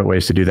there's private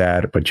ways to do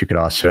that, but you could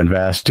also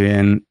invest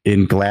in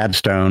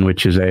Gladstone,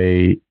 which is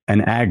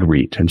an ag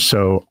REIT. And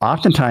so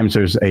oftentimes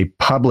there's a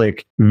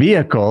public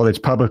vehicle that's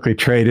publicly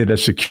traded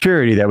as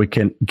security that we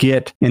can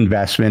get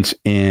investments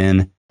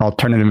in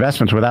alternative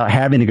investments without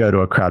having to go to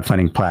a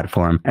crowdfunding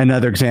platform.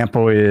 Another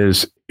example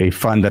is a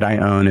fund that I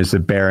own is the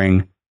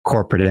Bearing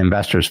Corporate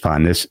Investors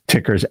Fund. This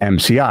ticker's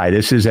MCI.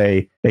 This is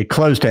a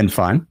closed-end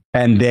fund,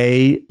 and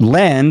they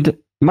lend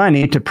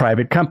money to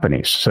private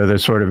companies. So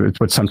there's it's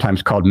what's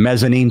sometimes called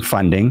mezzanine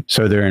funding.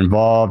 So they're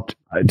involved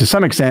to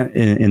some extent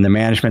in the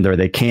management, or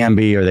they can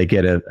be, or they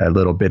get a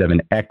little bit of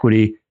an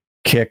equity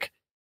kick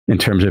in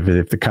terms of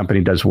if the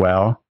company does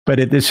well.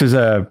 But this is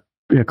a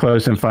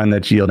closed-end fund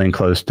that's yielding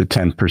close to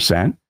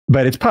 10%.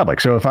 But it's public.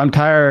 So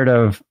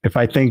if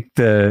I think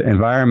the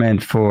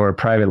environment for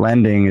private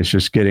lending is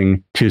just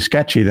getting too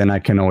sketchy, then I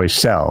can always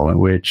sell,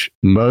 which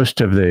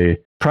most of the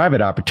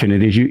private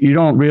opportunities, you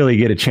don't really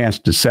get a chance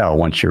to sell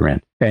once you're in.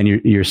 And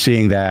you're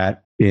seeing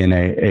that in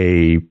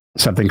a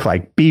something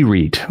like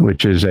BREIT,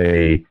 which is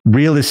a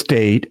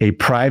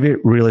private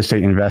real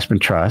estate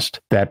investment trust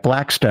that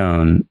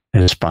Blackstone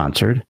has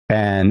sponsored.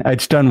 And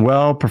it's done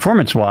well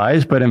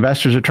performance-wise, but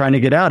investors are trying to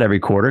get out every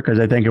quarter because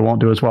they think it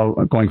won't do as well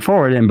going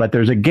forward. But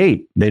there's a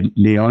gate.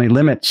 They only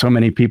limit so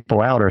many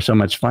people out or so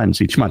much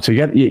funds each month. So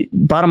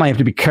bottom line, you have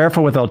to be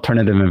careful with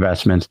alternative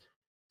investments.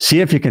 See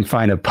if you can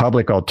find a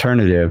public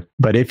alternative.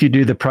 But if you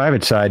do the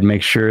private side,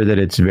 make sure that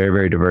it's very,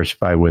 very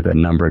diversified with a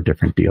number of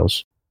different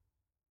deals.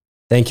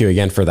 Thank you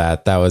again for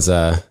that. That was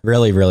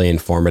really, really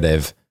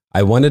informative.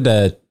 I wanted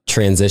to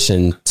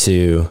transition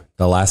to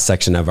the last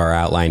section of our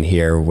outline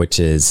here, which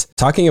is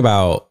talking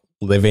about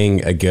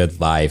living a good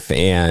life.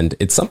 And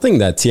it's something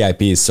that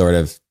TIP is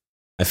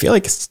I feel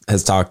like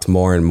has talked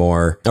more and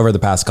more over the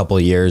past couple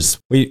of years.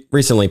 We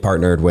recently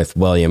partnered with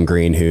William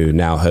Green, who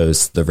now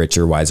hosts the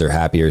Richer, Wiser,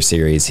 Happier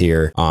series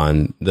here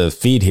on the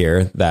feed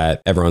here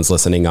that everyone's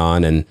listening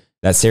on. And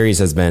that series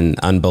has been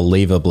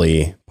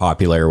unbelievably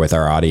popular with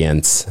our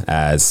audience,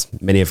 as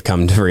many have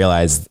come to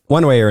realize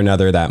one way or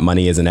another that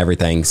money isn't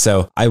everything.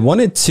 So I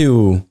wanted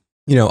to,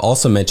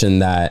 also mention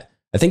that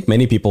I think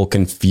many people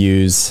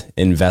confuse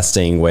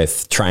investing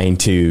with trying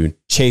to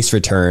chase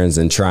returns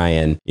and try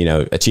and,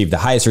 achieve the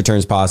highest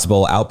returns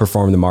possible,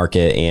 outperform the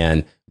market,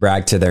 and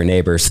brag to their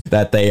neighbors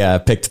that they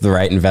picked the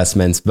right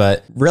investments.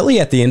 But really,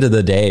 at the end of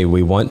the day,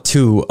 we want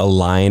to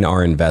align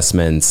our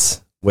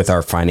investments with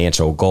our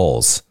financial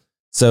goals.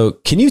 So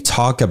can you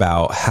talk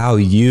about how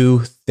you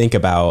think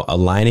about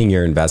aligning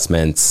your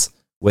investments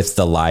with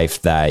the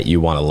life that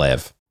you want to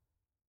live?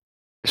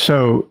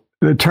 So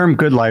the term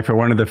good life, or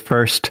one of the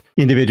first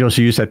individuals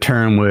who used that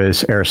term,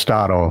 was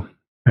Aristotle,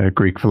 a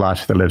Greek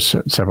philosopher that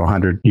lived several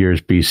hundred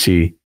years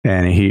BC.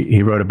 And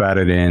he wrote about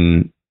it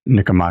in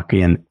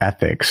Nicomachean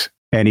Ethics.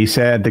 And he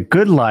said the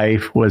good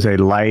life was a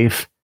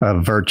life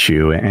of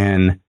virtue.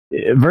 And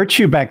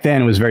virtue back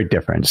then was very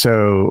different.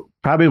 So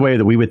probably the way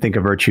that we would think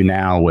of virtue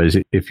now was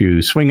if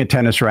you swing a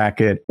tennis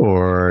racket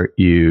or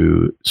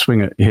you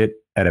hit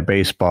at a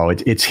baseball,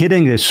 it's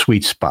hitting this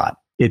sweet spot.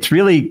 It's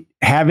really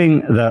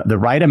having the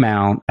right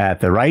amount at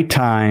the right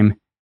time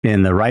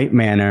in the right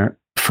manner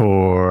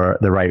for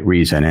the right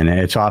reason. And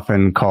it's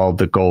often called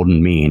the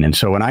golden mean. And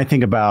so when I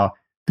think about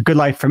the good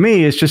life for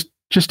me, is just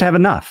to have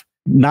enough,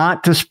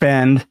 not to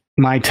spend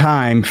my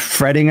time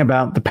fretting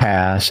about the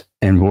past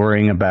and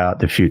worrying about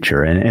the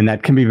future. And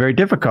that can be very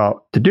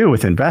difficult to do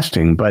with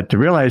investing, but to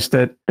realize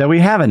that we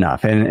have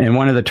enough. And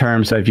one of the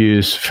terms I've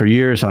used for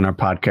years on our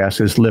podcast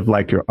is live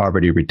like you're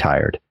already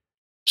retired.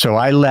 So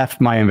I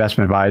left my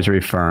investment advisory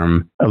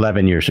firm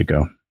 11 years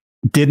ago.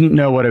 didn't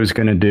know what I was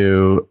going to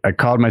do. I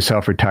called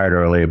myself retired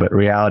early, but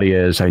reality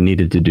is I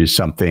needed to do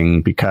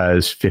something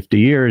because 50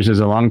 years is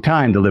a long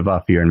time to live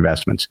off your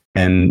investments.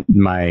 And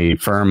my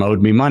firm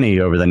owed me money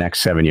over the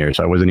next 7 years.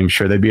 I wasn't even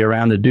sure they'd be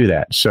around to do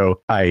that.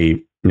 So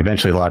I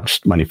eventually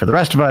lost money for the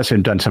rest of us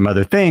and done some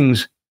other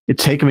things.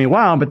 It's taken me a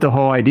while, but the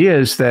whole idea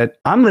is that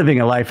I'm living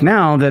a life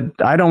now that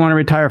I don't want to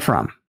retire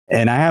from,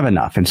 and I have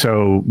enough. And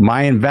so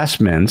my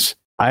investments,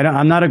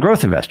 I'm not a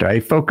growth investor. I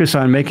focus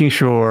on making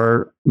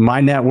sure my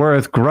net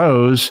worth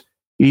grows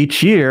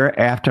each year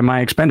after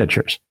my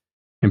expenditures.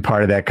 And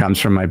part of that comes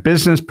from my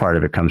business. Part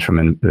of it comes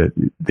from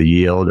the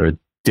yield or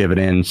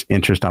dividends,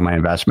 interest on my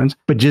investments,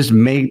 but just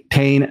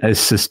maintain a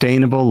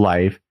sustainable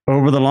life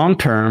over the long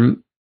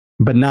term,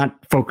 but not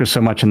focus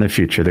so much on the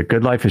future. The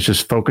good life is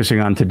just focusing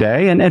on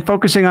today and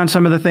focusing on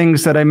some of the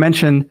things that I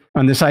mentioned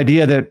on this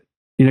idea that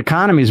an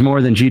economy is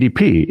more than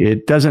GDP.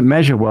 It doesn't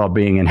measure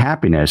well-being and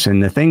happiness.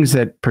 And the things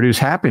that produce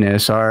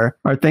happiness are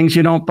things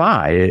you don't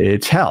buy.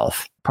 It's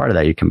health. Part of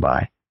that you can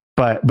buy.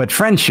 But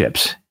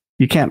friendships,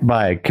 you can't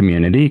buy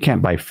community. You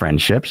can't buy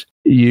friendships.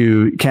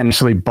 You can't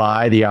necessarily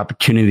buy the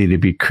opportunity to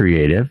be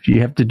creative.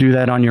 You have to do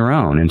that on your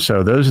own. And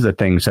so those are the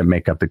things that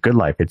make up the good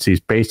life. It's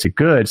these basic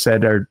goods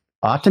that are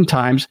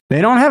oftentimes,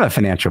 they don't have a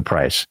financial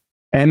price.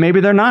 And maybe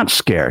they're not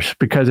scarce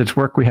because it's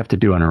work we have to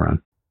do on our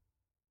own.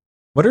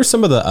 What are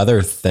some of the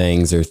other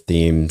things or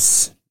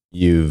themes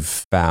you've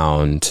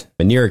found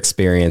in your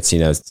experience,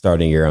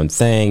 starting your own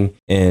thing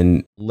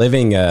and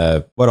living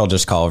what I'll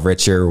just call a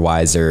richer,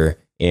 wiser,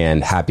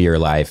 and happier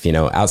life,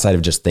 outside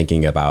of just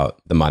thinking about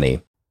the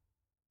money?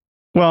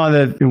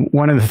 Well,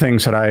 one of the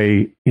things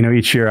that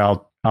each year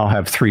I'll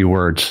have 3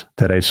 words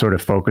that I sort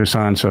of focus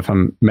on. So if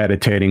I'm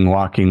meditating,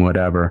 walking,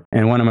 whatever,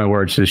 and one of my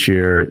words this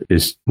year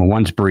is,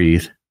 one's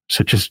breathe.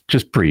 So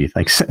just breathe,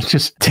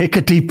 just take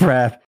a deep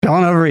breath.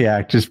 Don't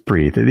overreact, just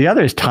breathe. The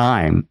other is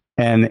time.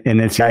 And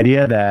it's the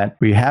idea that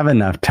we have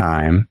enough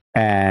time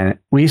and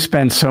we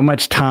spend so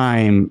much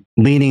time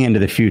leaning into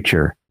the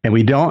future, and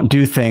we don't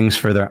do things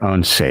for their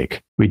own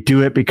sake. We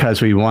do it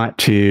because we want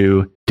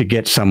to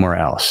get somewhere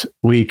else.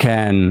 We're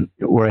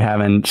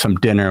having some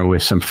dinner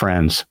with some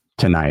friends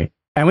tonight,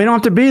 and we don't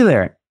have to be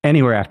there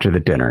anywhere after the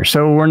dinner.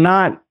 So we're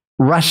not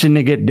rushing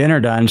to get dinner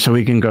done so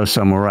we can go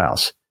somewhere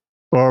else.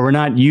 Or we're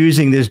not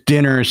using this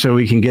dinner so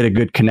we can get a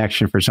good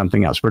connection for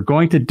something else. We're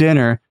going to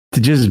dinner to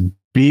just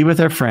be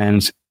with our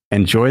friends,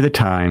 enjoy the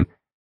time,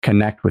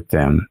 connect with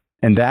them.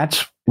 And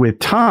that's with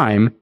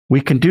time, we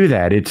can do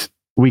that.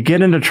 We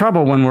get into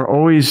trouble when we're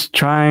always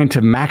trying to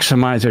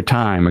maximize our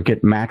time or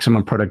get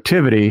maximum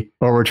productivity,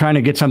 or we're trying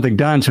to get something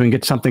done so we can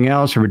get something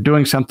else, or we're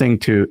doing something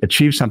to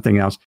achieve something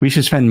else. We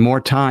should spend more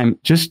time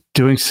just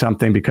doing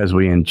something because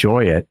we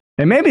enjoy it.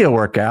 And maybe it'll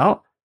work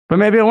out, but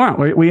maybe it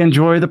won't. We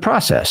enjoy the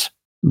process.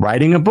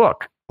 Writing a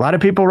book. A lot of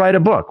people write a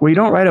book. We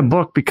don't write a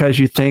book because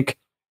you think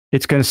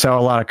it's going to sell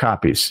a lot of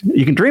copies.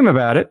 You can dream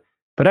about it,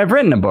 but I've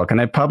written a book and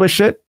I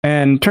published it.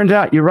 And it turns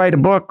out you write a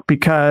book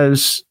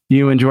because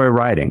you enjoy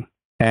writing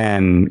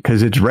and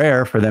because it's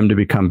rare for them to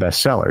become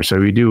bestsellers.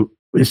 So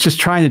it's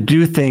just trying to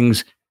do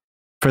things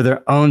for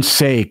their own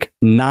sake,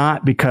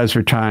 not because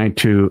we're trying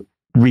to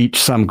reach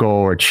some goal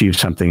or achieve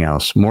something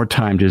else. More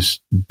time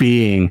just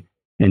being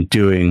and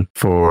doing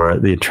for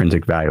the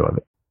intrinsic value of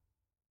it.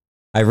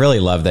 I really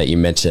love that you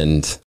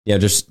mentioned,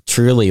 just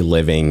truly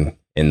living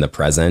in the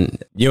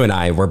present. You and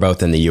I, we're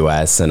both in the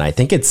US, and I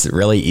think it's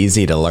really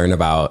easy to learn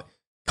about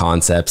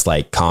concepts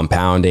like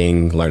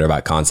compounding, learn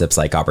about concepts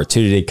like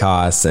opportunity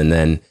costs, and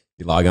then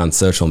you log on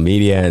social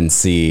media and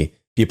see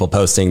people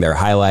posting their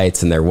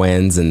highlights and their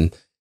wins. And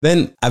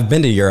then I've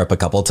been to Europe a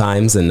couple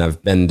times, and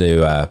I've been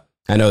to,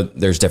 I know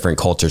there's different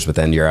cultures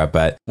within Europe,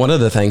 but one of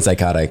the things I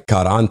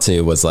caught on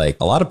to was a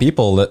lot of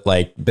people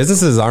that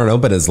businesses aren't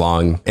open as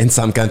long in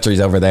some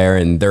countries over there,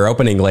 and they're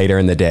opening later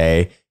in the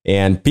day,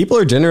 and people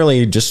are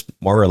generally just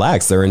more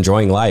relaxed. They're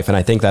enjoying life. And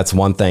I think that's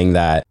one thing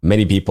that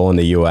many people in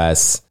the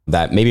US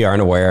that maybe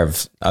aren't aware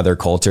of other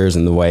cultures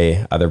and the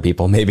way other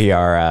people maybe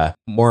are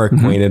more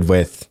acquainted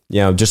with,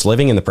 just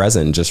living in the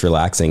present, just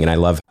relaxing. And I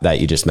love that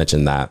you just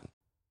mentioned that.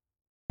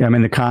 Yeah,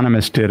 The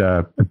Economist did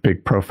a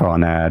big profile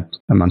on that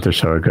a month or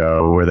so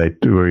ago, where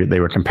they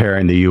were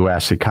comparing the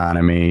U.S.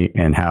 economy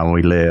and how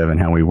we live and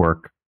how we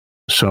work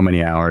so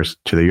many hours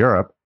to the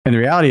Europe. And the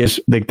reality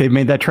is they've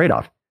made that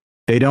trade-off.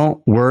 They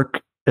don't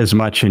work as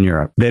much in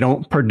Europe. They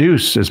don't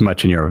produce as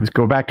much in Europe. Let's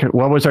go back to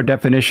what was our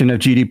definition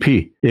of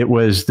GDP? It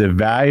was the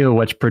value of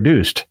what's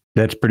produced.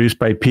 That's produced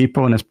by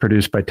people and it's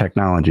produced by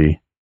technology.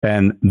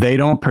 And they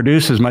don't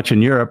produce as much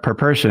in Europe per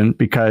person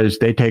because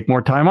they take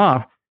more time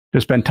off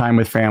to spend time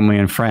with family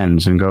and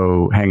friends and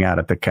go hang out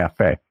at the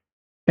cafe.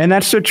 And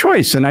that's their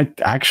choice. And I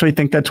actually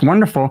think that's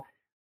wonderful.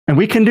 And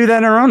we can do that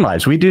in our own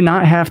lives. We do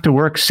not have to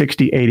work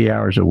 60, 80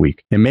 hours a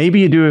week. And maybe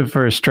you do it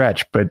for a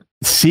stretch, but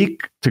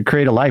seek to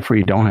create a life where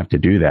you don't have to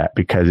do that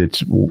because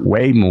it's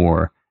way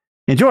more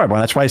enjoyable.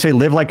 And that's why I say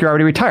live like you're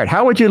already retired.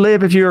 How would you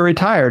live if you were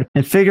retired?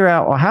 And figure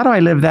out, well, how do I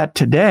live that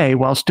today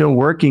while still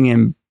working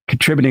and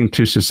contributing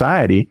to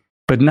society,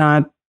 but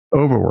not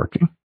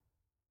overworking?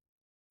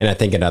 And I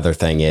think another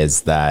thing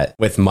is that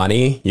with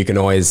money, you can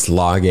always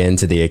log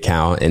into the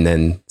account and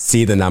then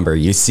see the number.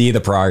 You see the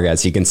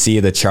progress, you can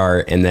see the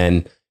chart. And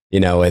then,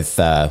 with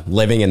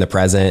living in the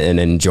present and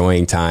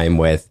enjoying time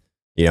with,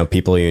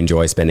 people you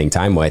enjoy spending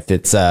time with,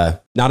 it's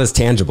not as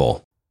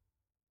tangible.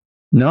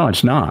 No,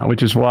 it's not,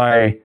 which is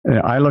why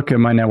I look at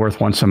my net worth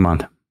once a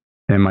month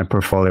and my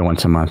portfolio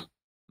once a month,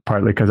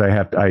 partly because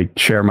I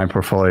share my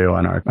portfolio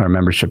on our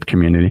membership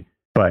community.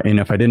 But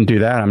if I didn't do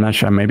that, I'm not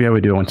sure, maybe I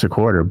would do it once a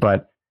quarter,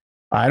 but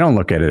I don't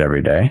look at it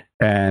every day.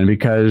 And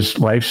because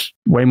life's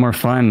way more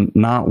fun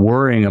not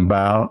worrying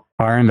about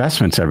our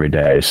investments every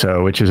day.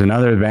 So, which is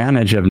another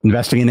advantage of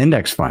investing in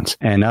index funds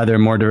and other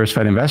more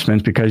diversified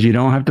investments, because you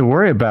don't have to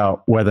worry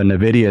about whether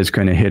NVIDIA is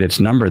going to hit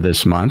its number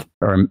this month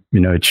or,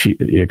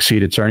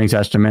 exceed its earnings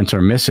estimates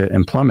or miss it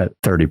and plummet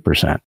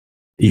 30%.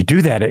 You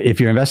do that if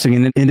you're investing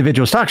in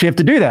individual stocks. You have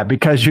to do that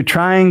because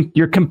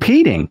you're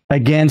competing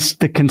against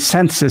the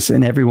consensus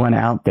and everyone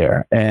out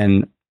there.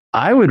 And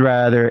I would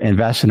rather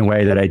invest in a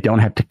way that I don't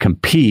have to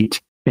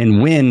compete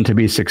and win to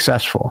be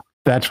successful.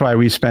 That's why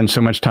we spend so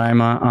much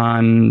time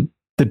on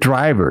the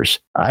drivers.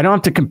 I don't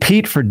have to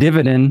compete for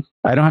dividend.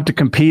 I don't have to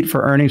compete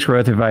for earnings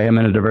growth if I am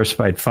in a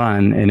diversified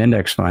fund, an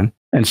index fund.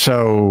 And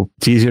so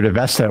it's easier to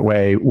invest that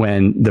way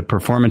when the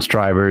performance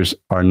drivers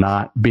are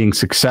not being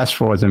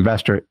successful as an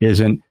investor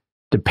isn't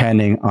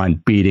depending on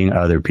beating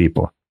other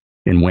people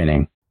in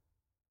winning.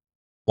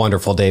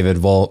 Wonderful,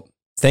 David. Well,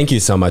 thank you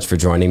so much for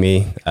joining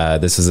me.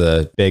 This is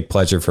a big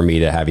pleasure for me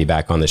to have you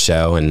back on the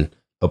show and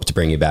hope to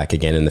bring you back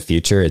again in the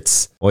future.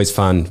 It's always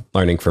fun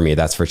learning from you,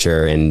 that's for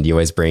sure. And you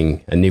always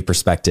bring a new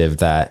perspective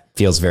that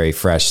feels very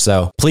fresh.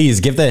 So please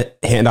give the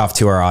handoff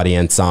to our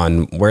audience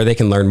on where they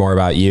can learn more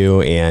about you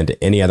and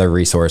any other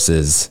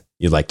resources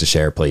you'd like to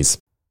share, please.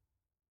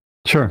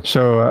 Sure.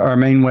 So our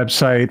main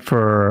website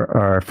for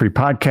our free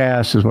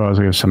podcast, as well as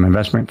we have some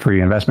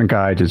free investment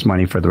guides, is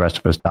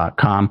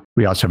moneyfortherestofus.com.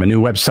 We also have a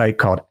new website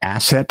called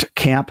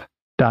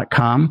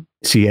assetcamp.com,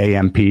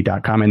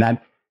 CAMP.com. And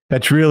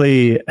that's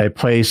really a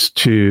place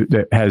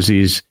that has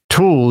these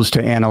tools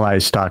to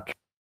analyze stock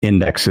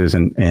indexes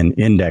and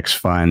index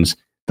funds,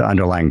 the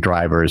underlying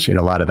drivers. A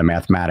lot of the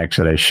mathematics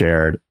that I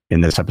shared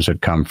in this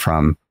episode come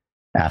from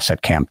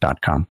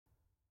assetcamp.com.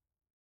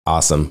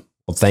 Awesome.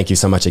 Well, thank you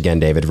so much again,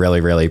 David.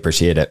 Really, really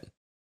appreciate it.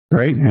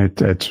 Great.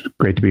 It's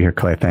great to be here,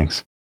 Clay.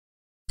 Thanks.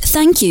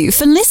 Thank you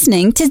for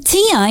listening to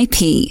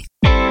TIP.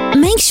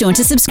 Make sure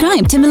to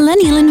subscribe to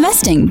Millennial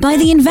Investing by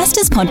the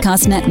Investors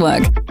Podcast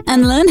Network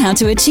and learn how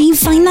to achieve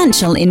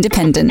financial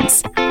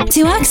independence.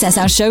 To access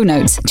our show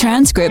notes,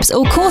 transcripts,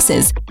 or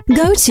courses,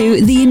 go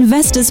to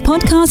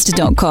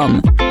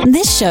theinvestorspodcast.com.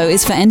 This show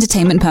is for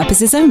entertainment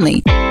purposes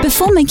only.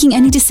 Before making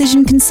any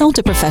decision, consult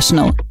a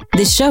professional.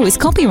 This show is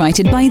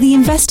copyrighted by the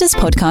Investors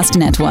Podcast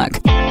Network.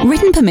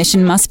 Written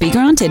permission must be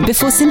granted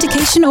before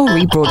syndication or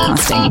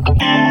rebroadcasting.